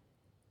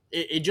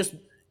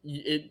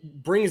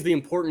it brings the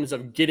importance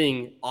of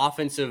getting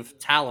offensive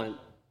talent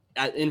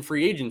in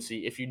free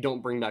agency if you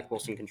don't bring back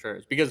Wilson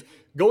Contreras, because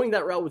going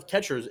that route with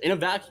catchers in a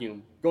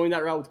vacuum,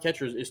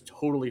 is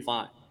totally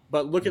fine.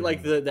 But look at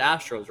like the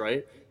Astros,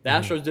 right? The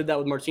Astros did that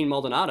with Martin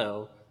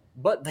Maldonado,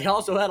 but they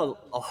also had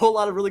a whole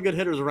lot of really good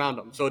hitters around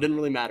them. So it didn't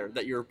really matter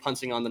that you're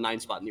punting on the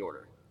 9th spot in the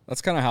order.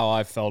 That's kind of how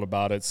I felt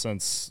about it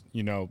since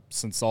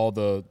all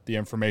the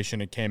information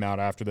that came out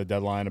after the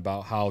deadline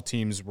about how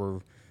teams were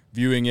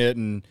viewing it.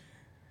 And,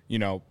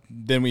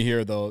 then we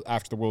hear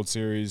after the World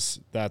Series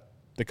that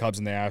the Cubs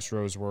and the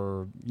Astros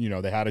were,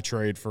 they had a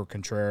trade for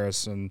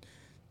Contreras and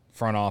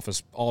front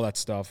office, all that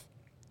stuff.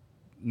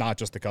 Not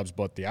just the Cubs,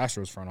 but the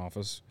Astros front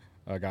office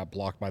got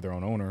blocked by their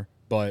own owner.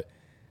 But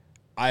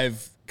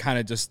I've kind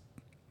of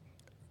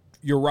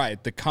you're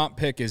right. The comp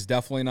pick is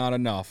definitely not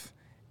enough.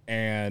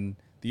 And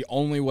the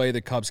only way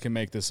the Cubs can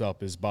make this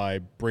up is by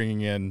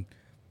bringing in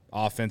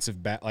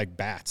offensive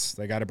bats.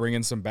 They got to bring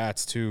in some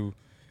bats too,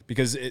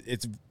 because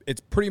it's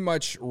pretty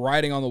much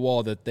writing on the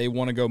wall that they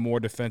want to go more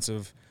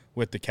defensive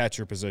with the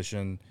catcher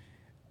position.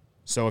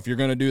 So if you're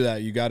going to do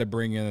that, you got to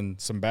bring in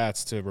some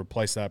bats to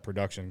replace that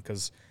production.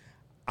 Because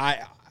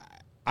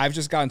I've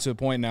just gotten to a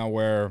point now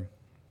where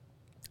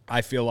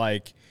I feel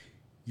like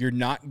you're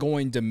not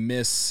going to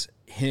miss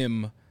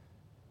him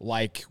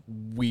like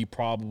we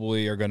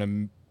probably are going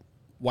to,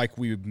 like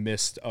we've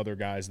missed other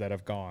guys that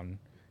have gone,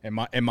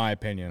 in my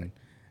opinion.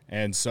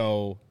 And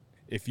so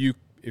if the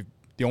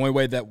only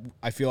way that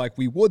I feel like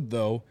we would,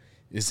 though,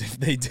 is if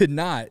they did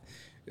not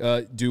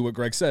do what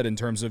Greg said in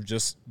terms of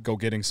just go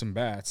getting some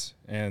bats.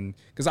 And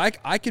because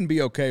I can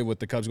be okay with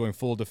the Cubs going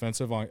full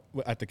defensive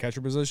at the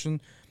catcher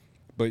position,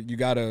 but you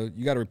gotta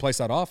replace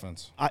that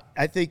offense.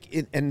 I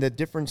think and the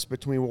difference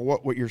between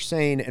what you're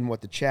saying and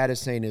what the chat is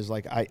saying is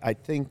like I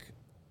think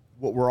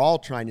what we're all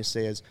trying to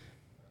say is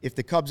if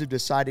the Cubs have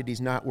decided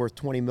he's not worth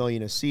 $20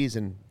 million a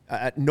season,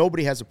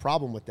 nobody has a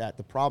problem with that.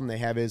 The problem they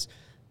have is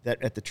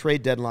that at the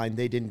trade deadline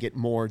they didn't get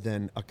more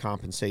than a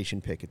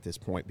compensation pick at this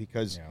point.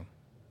 Because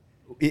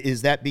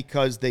is that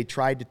because they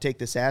tried to take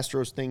this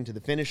Astros thing to the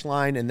finish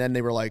line and then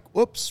they were like,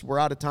 "Oops, we're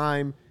out of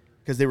time,"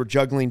 because they were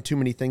juggling too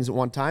many things at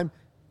one time?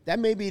 That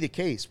may be the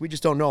case. We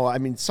just don't know. I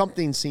mean,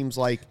 something seems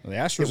like the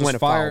Astros it went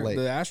fired. late.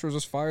 The Astros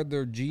just fired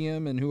their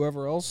GM and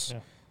whoever else. Yeah.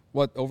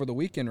 Over the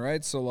weekend,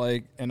 right? So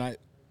I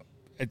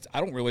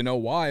don't really know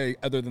why,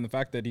 other than the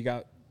fact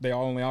that they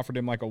only offered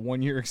him like a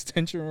 1-year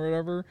extension or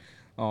whatever.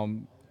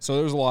 So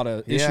there's a lot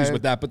of issues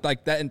with that. But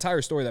like that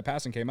entire story that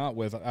Passan came out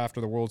with after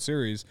the World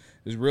Series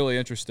is really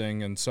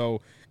interesting. And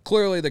so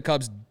clearly the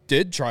Cubs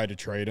did try to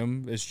trade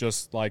him. It's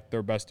just like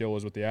their best deal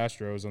was with the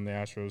Astros, and the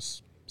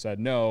Astros said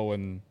no.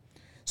 And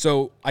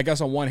so I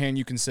guess on one hand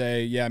you can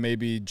say, yeah,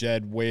 maybe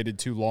Jed waited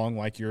too long,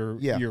 like you're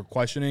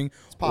questioning.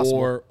 It's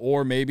possible.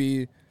 Or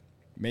maybe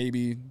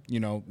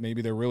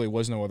there really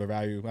was no other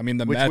value. I mean,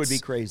 Which Mets would be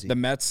crazy. The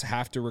Mets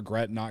have to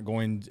regret not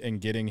going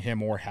and getting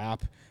him or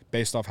Happ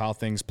based off how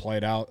things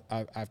played out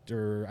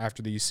after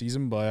the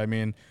season. But I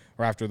mean,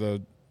 or after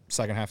the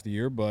second half of the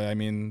year. But I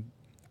mean,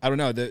 I don't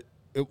know.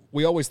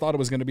 We always thought it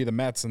was going to be the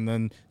Mets, and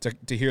then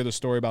to hear the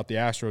story about the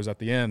Astros at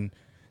the end,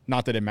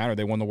 not that it mattered,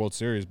 they won the World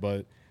Series,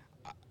 but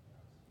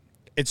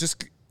it's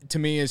just, to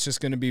me, it's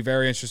just going to be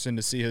very interesting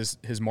to see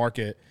his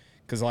market,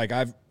 because like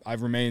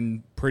I've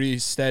remained pretty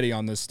steady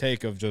on this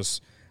take of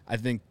just, I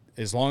think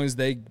as long as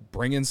they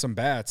bring in some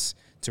bats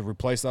to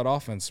replace that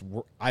offense,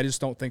 I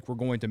just don't think we're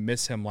going to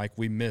miss him like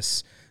we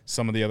miss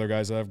some of the other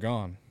guys that have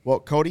gone. Well,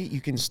 Cody, you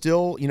can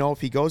still,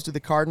 if he goes to the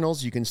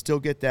Cardinals, you can still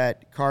get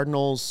that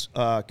Cardinals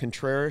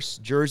Contreras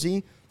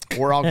jersey,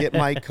 or I'll get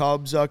my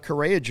Cubs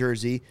Correa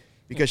jersey.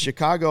 because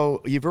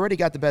Chicago, you've already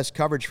got the best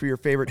coverage for your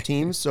favorite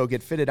teams, so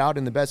get fitted out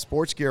in the best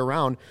sports gear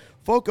around.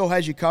 FOCO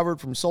has you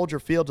covered from Soldier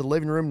Field to the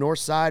living room, north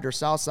side or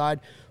south side.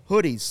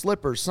 Hoodies,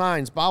 slippers,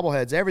 signs,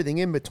 bobbleheads, everything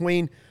in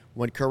between.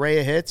 When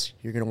Correa hits,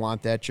 you're going to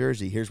want that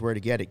jersey. Here's where to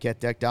get it. Get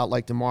decked out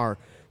like DeMar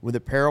with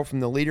apparel from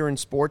the leader in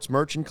sports,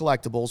 merch, and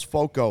collectibles,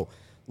 FOCO.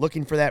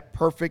 Looking for that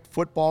perfect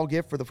football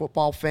gift for the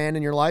football fan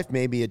in your life?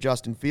 Maybe a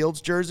Justin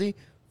Fields jersey?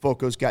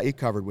 FOCO's got you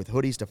covered with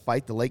hoodies to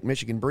fight the Lake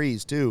Michigan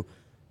breeze, too.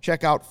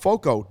 Check out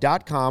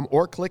FOCO.com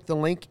or click the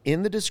link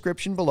in the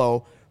description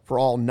below. For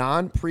all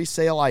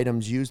non-presale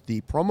items, use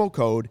the promo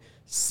code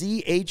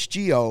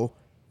CHGO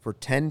for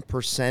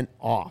 10%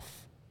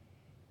 off.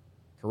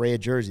 Correa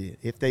jersey,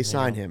 if they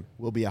sign him,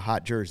 will be a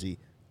hot jersey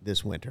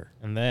this winter.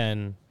 And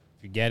then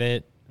if you get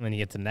it, when you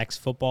get to next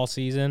football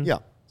season, Yeah.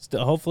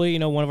 Hopefully,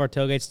 one of our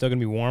tailgates still going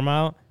to be warm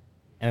out,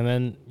 and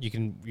then you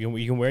can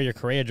wear your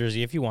Correa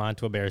jersey if you want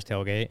to a Bears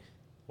tailgate,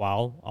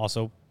 while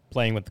also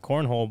playing with the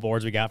cornhole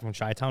boards we got from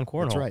Chi-Town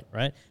Cornhole. That's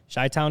right.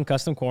 Chi-Town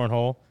Custom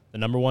Cornhole, the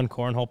 #1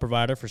 cornhole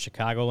provider for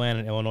Chicagoland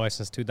and Illinois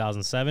since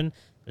 2007.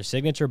 Their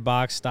signature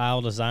box style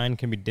design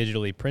can be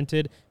digitally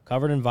printed,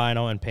 covered in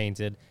vinyl, and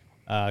painted.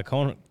 The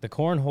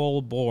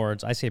cornhole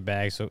boards, I say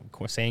bags, so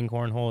saying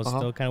cornhole is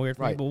still kind of weird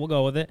for me, but we'll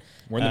go with it.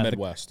 We're in the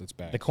Midwest. It's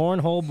bags. The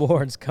cornhole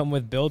boards come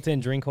with built-in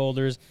drink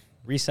holders,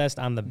 recessed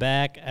on the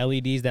back,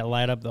 LEDs that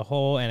light up the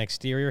hole, and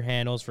exterior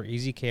handles for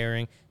easy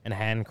carrying and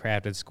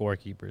handcrafted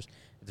scorekeepers.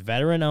 It's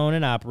veteran-owned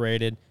and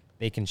operated.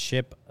 They can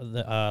ship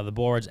the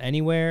boards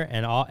anywhere,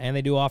 and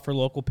they do offer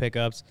local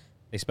pickups.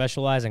 They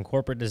specialize in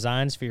corporate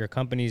designs for your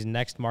company's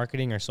next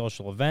marketing or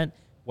social event,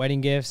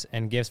 wedding gifts,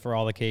 and gifts for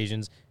all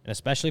occasions, and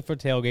especially for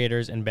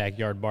tailgaters and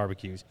backyard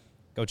barbecues.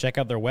 Go check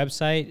out their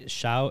website,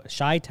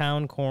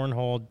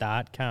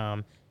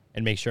 ChiTownCornhole.com,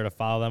 and make sure to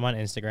follow them on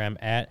Instagram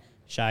at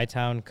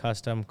Chi-Town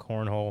Custom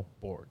Cornhole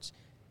Boards.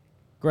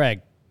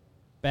 Greg,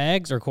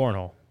 bags or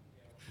cornhole?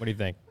 What do you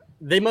think?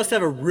 They must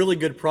have a really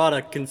good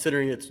product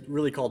considering it's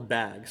really called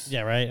bags.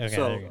 Yeah, right? Okay,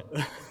 So- there you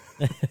go.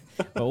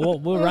 But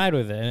we'll ride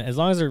with it. As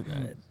long as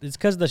it's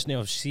because the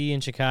C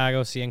in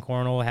Chicago, C in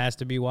cornhole has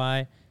to be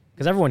why.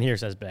 Because everyone here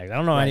says bags. I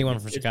don't know anyone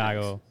from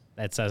Chicago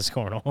that says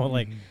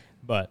cornhole.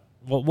 But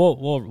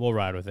we'll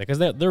ride with it because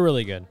they're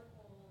really good.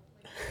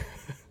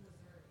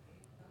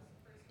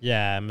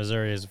 Yeah,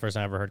 Missouri is the first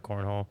time I ever heard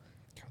cornhole.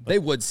 They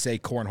would say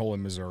cornhole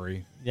in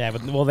Missouri. Yeah,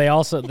 but they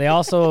also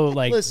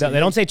like Listen, they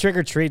don't say trick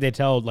or treat. They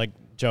tell like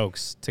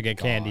jokes to get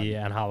candy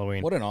on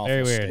Halloween. What an awful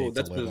Very weird. state. Oh,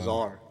 that's to live in.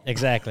 bizarre.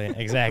 Exactly.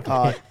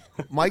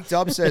 Mike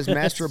Dubb says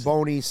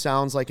Mastroboni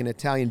sounds like an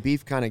Italian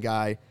beef kind of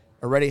guy.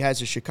 Already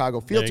has a Chicago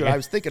feel There to you it. go. I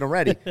was thinking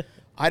already.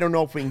 I don't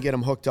know if we can get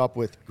him hooked up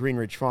with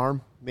Greenridge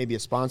Farm, maybe a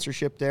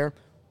sponsorship there,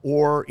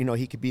 or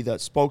he could be the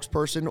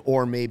spokesperson,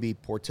 or maybe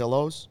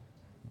Portillo's.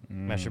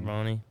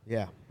 Mastrobuoni.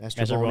 Yeah,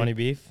 Mastrobuoni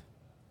beef.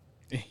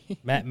 mean,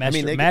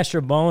 they-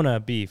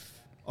 Mastrobona beef.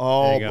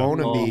 Oh, There you go.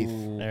 Bona beef.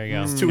 There you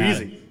go. It's too Got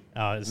easy. it.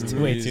 Oh, it's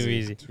way too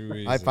easy. Too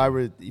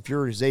easy. If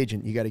you're his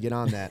agent, you got to get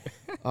on that.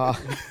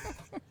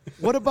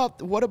 What about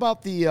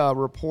the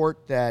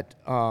report that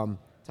Tom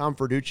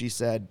Ferducci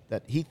said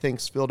that he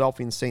thinks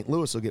Philadelphia and St.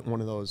 Louis will get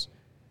one of those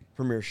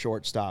premier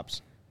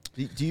shortstops?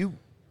 Do you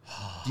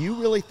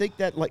really think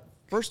that? Like,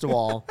 first of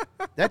all,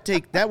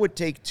 that would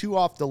take two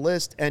off the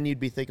list, and you'd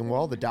be thinking,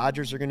 well, the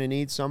Dodgers are going to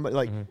need somebody.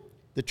 Like,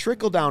 the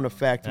trickle down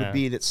effect would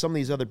be that some of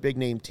these other big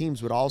name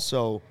teams would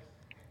also.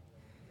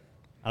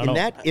 I don't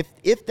know. That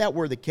if that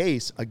were the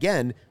case,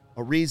 again,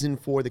 a reason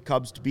for the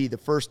Cubs to be the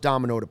first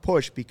domino to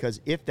push, because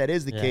if that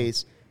is the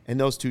case and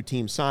those two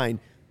teams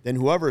sign, then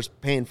whoever's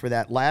paying for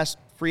that last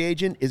free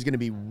agent is going to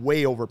be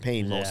way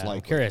overpaying most I'm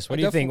likely. curious. What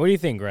do you think? What do you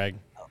think, Greg?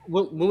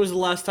 When was the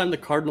last time the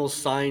Cardinals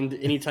signed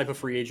any type of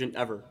free agent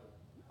ever?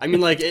 I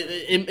mean, like,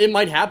 it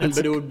might happen,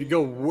 but it would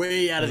go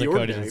way out of the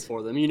ordinary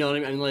for them. You know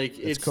what I mean? Like,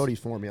 It's Cody's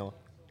formula.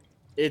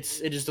 it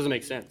just doesn't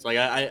make sense. Like,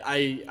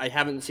 I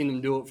haven't seen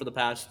them do it for the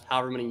past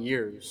however many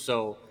years.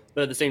 So,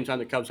 but at the same time,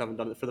 the Cubs haven't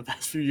done it for the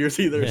past few years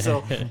either.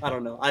 So I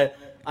don't know.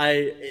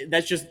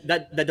 That's just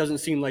that doesn't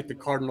seem like the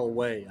Cardinal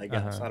way. I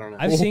guess I don't know.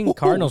 I've seen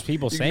Cardinals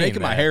people You're saying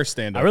making that. my hair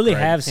stand up, I really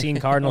Greg. have seen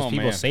Cardinals Oh,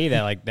 people man. say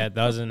that. Like, that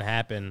doesn't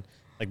happen.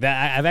 Like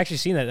that, I've actually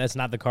seen that. That's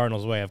not the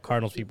Cardinals way. Of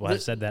Cardinals people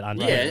have said that on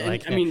Yeah, Twitter. and,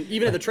 Like, I mean,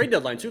 even at the trade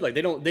deadline too. Like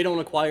they don't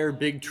acquire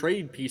big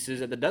trade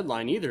pieces at the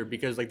deadline either,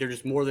 because like they're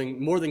just more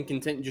than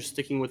content just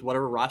sticking with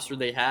whatever roster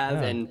they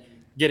have and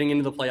getting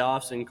into the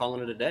playoffs and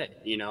calling it a day.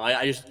 You know,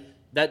 I just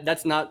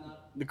that's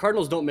not the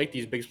Cardinals don't make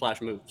these big splash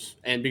moves,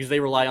 and because they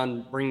rely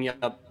on bringing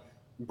up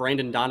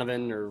Brandon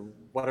Donovan or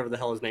whatever the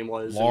hell his name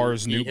was,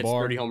 Lars and he hits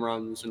Nootbaar. 30 home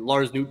runs, and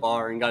Lars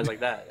Nootbaar and guys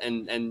like that,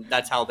 and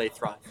that's how they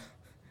thrive.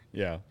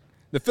 Yeah.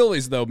 The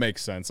Phillies, though,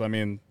 makes sense. I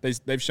mean,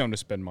 they've shown to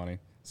spend money.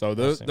 So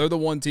they're the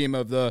one team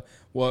of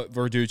what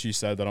Verducci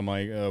said that I'm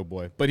like, oh,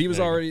 boy. But he was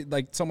already,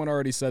 like, someone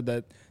already said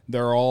that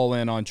they're all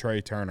in on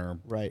Trey Turner.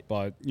 Right.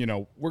 But,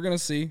 we're going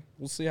to see.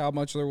 We'll see how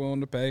much they're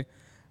willing to pay.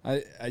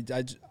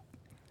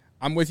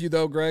 I'm with you,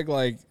 though, Greg.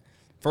 Like,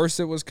 first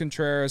it was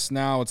Contreras.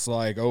 Now it's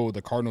like, oh,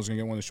 the Cardinals going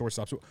to get one of the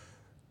shortstops.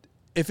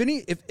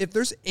 If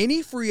there's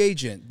any free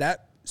agent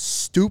that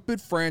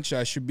stupid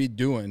franchise should be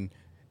doing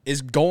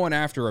is going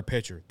after a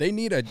pitcher. They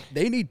need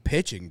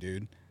pitching,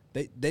 dude.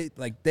 They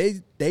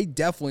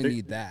definitely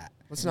need that.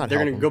 Let's not. They're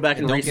going to go back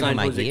and Don't give re-sign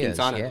them Jose ideas,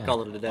 Quintana yeah. and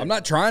call it a day. I'm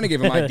not trying to give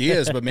them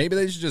ideas, but maybe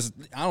they should just,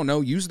 I don't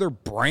know, use their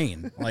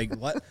brain. Like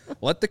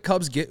let the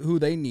Cubs get who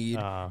they need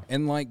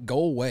and like go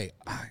away.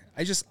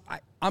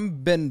 I'm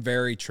been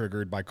very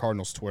triggered by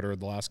Cardinals Twitter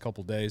the last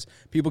couple days.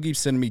 People keep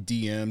sending me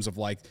DMs of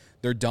like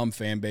their dumb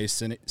fan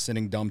base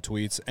sending dumb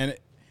tweets, and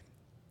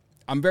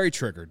I'm very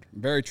triggered,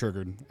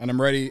 and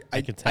I'm ready.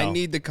 I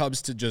need the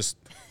Cubs to just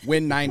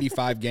win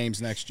 95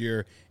 games next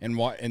year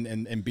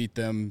and beat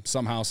them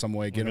somehow, some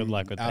way. Get them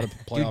out of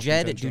playoff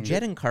contention. Do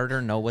Jed and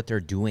Carter know what they're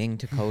doing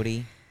to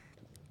Cody?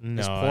 No,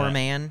 This poor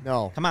man.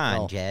 No. Come on,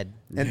 No. Jed.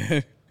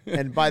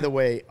 And by the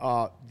way,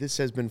 this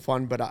has been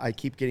fun, but I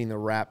keep getting the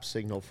rap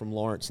signal from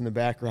Lawrence in the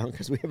background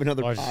because we have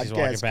another Or she's walking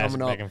podcast past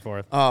coming up. back and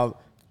forth.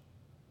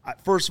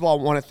 First of all,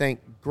 I want to thank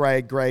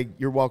Greg. Greg,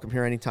 you're welcome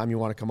here anytime you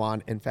want to come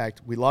on. In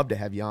fact, we love to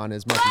have you on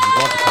as much as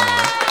you'd love to come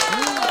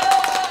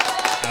on.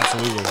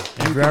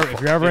 Absolutely.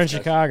 If you're ever in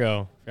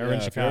Chicago,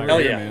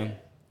 Hell yeah. man.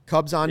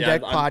 Cubs on Yeah,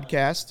 Deck I'm-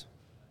 podcast.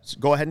 So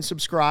go ahead and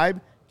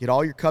subscribe. Get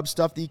all your Cubs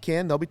stuff that you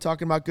can. They'll be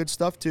talking about good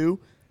stuff too.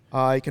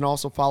 You can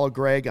also follow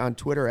Greg on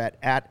Twitter at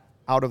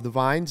Out of the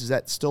Vines. Is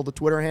that still the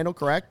Twitter handle,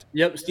 correct?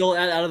 Yep, still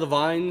out of the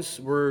Vines.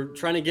 We're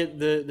trying to get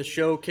the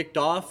show kicked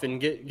off and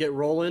get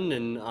rolling.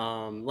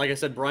 And like I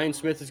said, Brian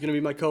Smith is going to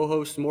be my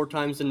co-host more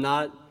times than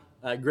not.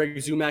 Greg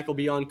Zumack will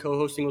be on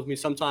co-hosting with me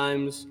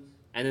sometimes.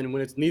 And then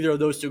when it's neither of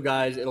those two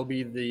guys, it'll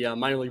be the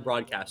minor league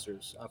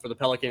broadcasters for the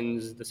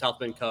Pelicans, the South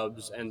Bend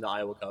Cubs, and the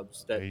Iowa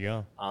Cubs. That There you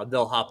go.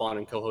 they'll hop on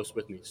and co-host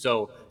with me.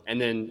 So, and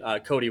then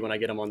Cody when I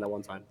get him on that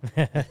one time.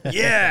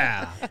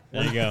 Yeah.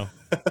 There you go.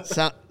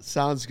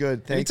 Sounds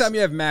good. Thanks. Anytime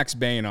you have Max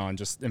Bain on,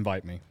 just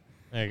invite me.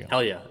 There you go.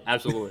 Hell yeah,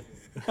 absolutely.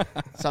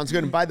 Sounds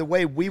good. And by the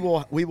way, we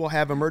will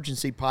have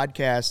emergency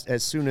podcast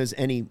as soon as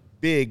any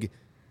big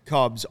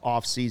Cubs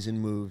off-season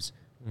moves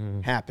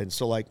happen.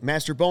 So like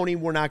Master Boney,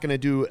 we're not going to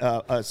do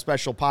a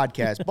special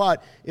podcast,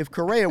 but if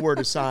Correa were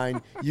to sign,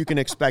 you can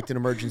expect an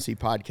emergency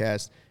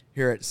podcast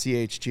here at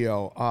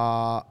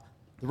CHGO.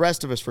 The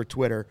rest of us for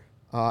Twitter,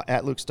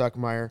 at Luke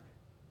Stuckmeyer,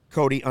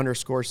 Cody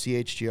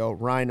 _CHGO,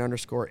 Ryan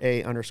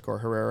 _A_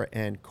 Herrera,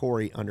 and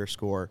Corey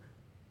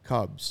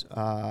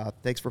 _Cubs.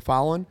 Thanks for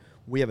following.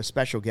 We have a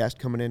special guest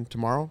coming in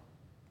tomorrow.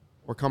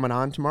 Or coming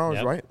on tomorrow, is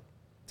Yep. right?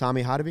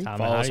 Tommy Hodeby.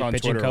 Follow us on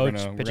pitching Twitter. coach,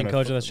 We're pitching gonna-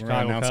 coach of the we're gonna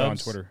Chicago announce it on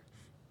Cubs. Twitter.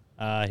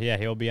 Yeah,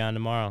 he'll be on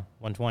tomorrow,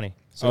 120.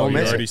 So Oh, don't you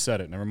miss already it.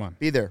 said it. Never mind.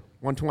 Be there,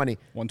 120.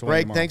 120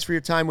 Greg, tomorrow. thanks for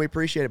your time. We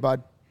appreciate it,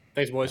 bud.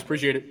 Thanks, boys.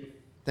 Appreciate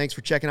it. Thanks for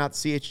checking out the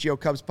CHGO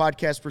Cubs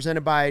podcast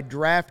presented by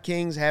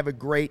DraftKings. Have a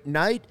great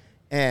night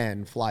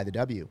and fly the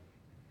W.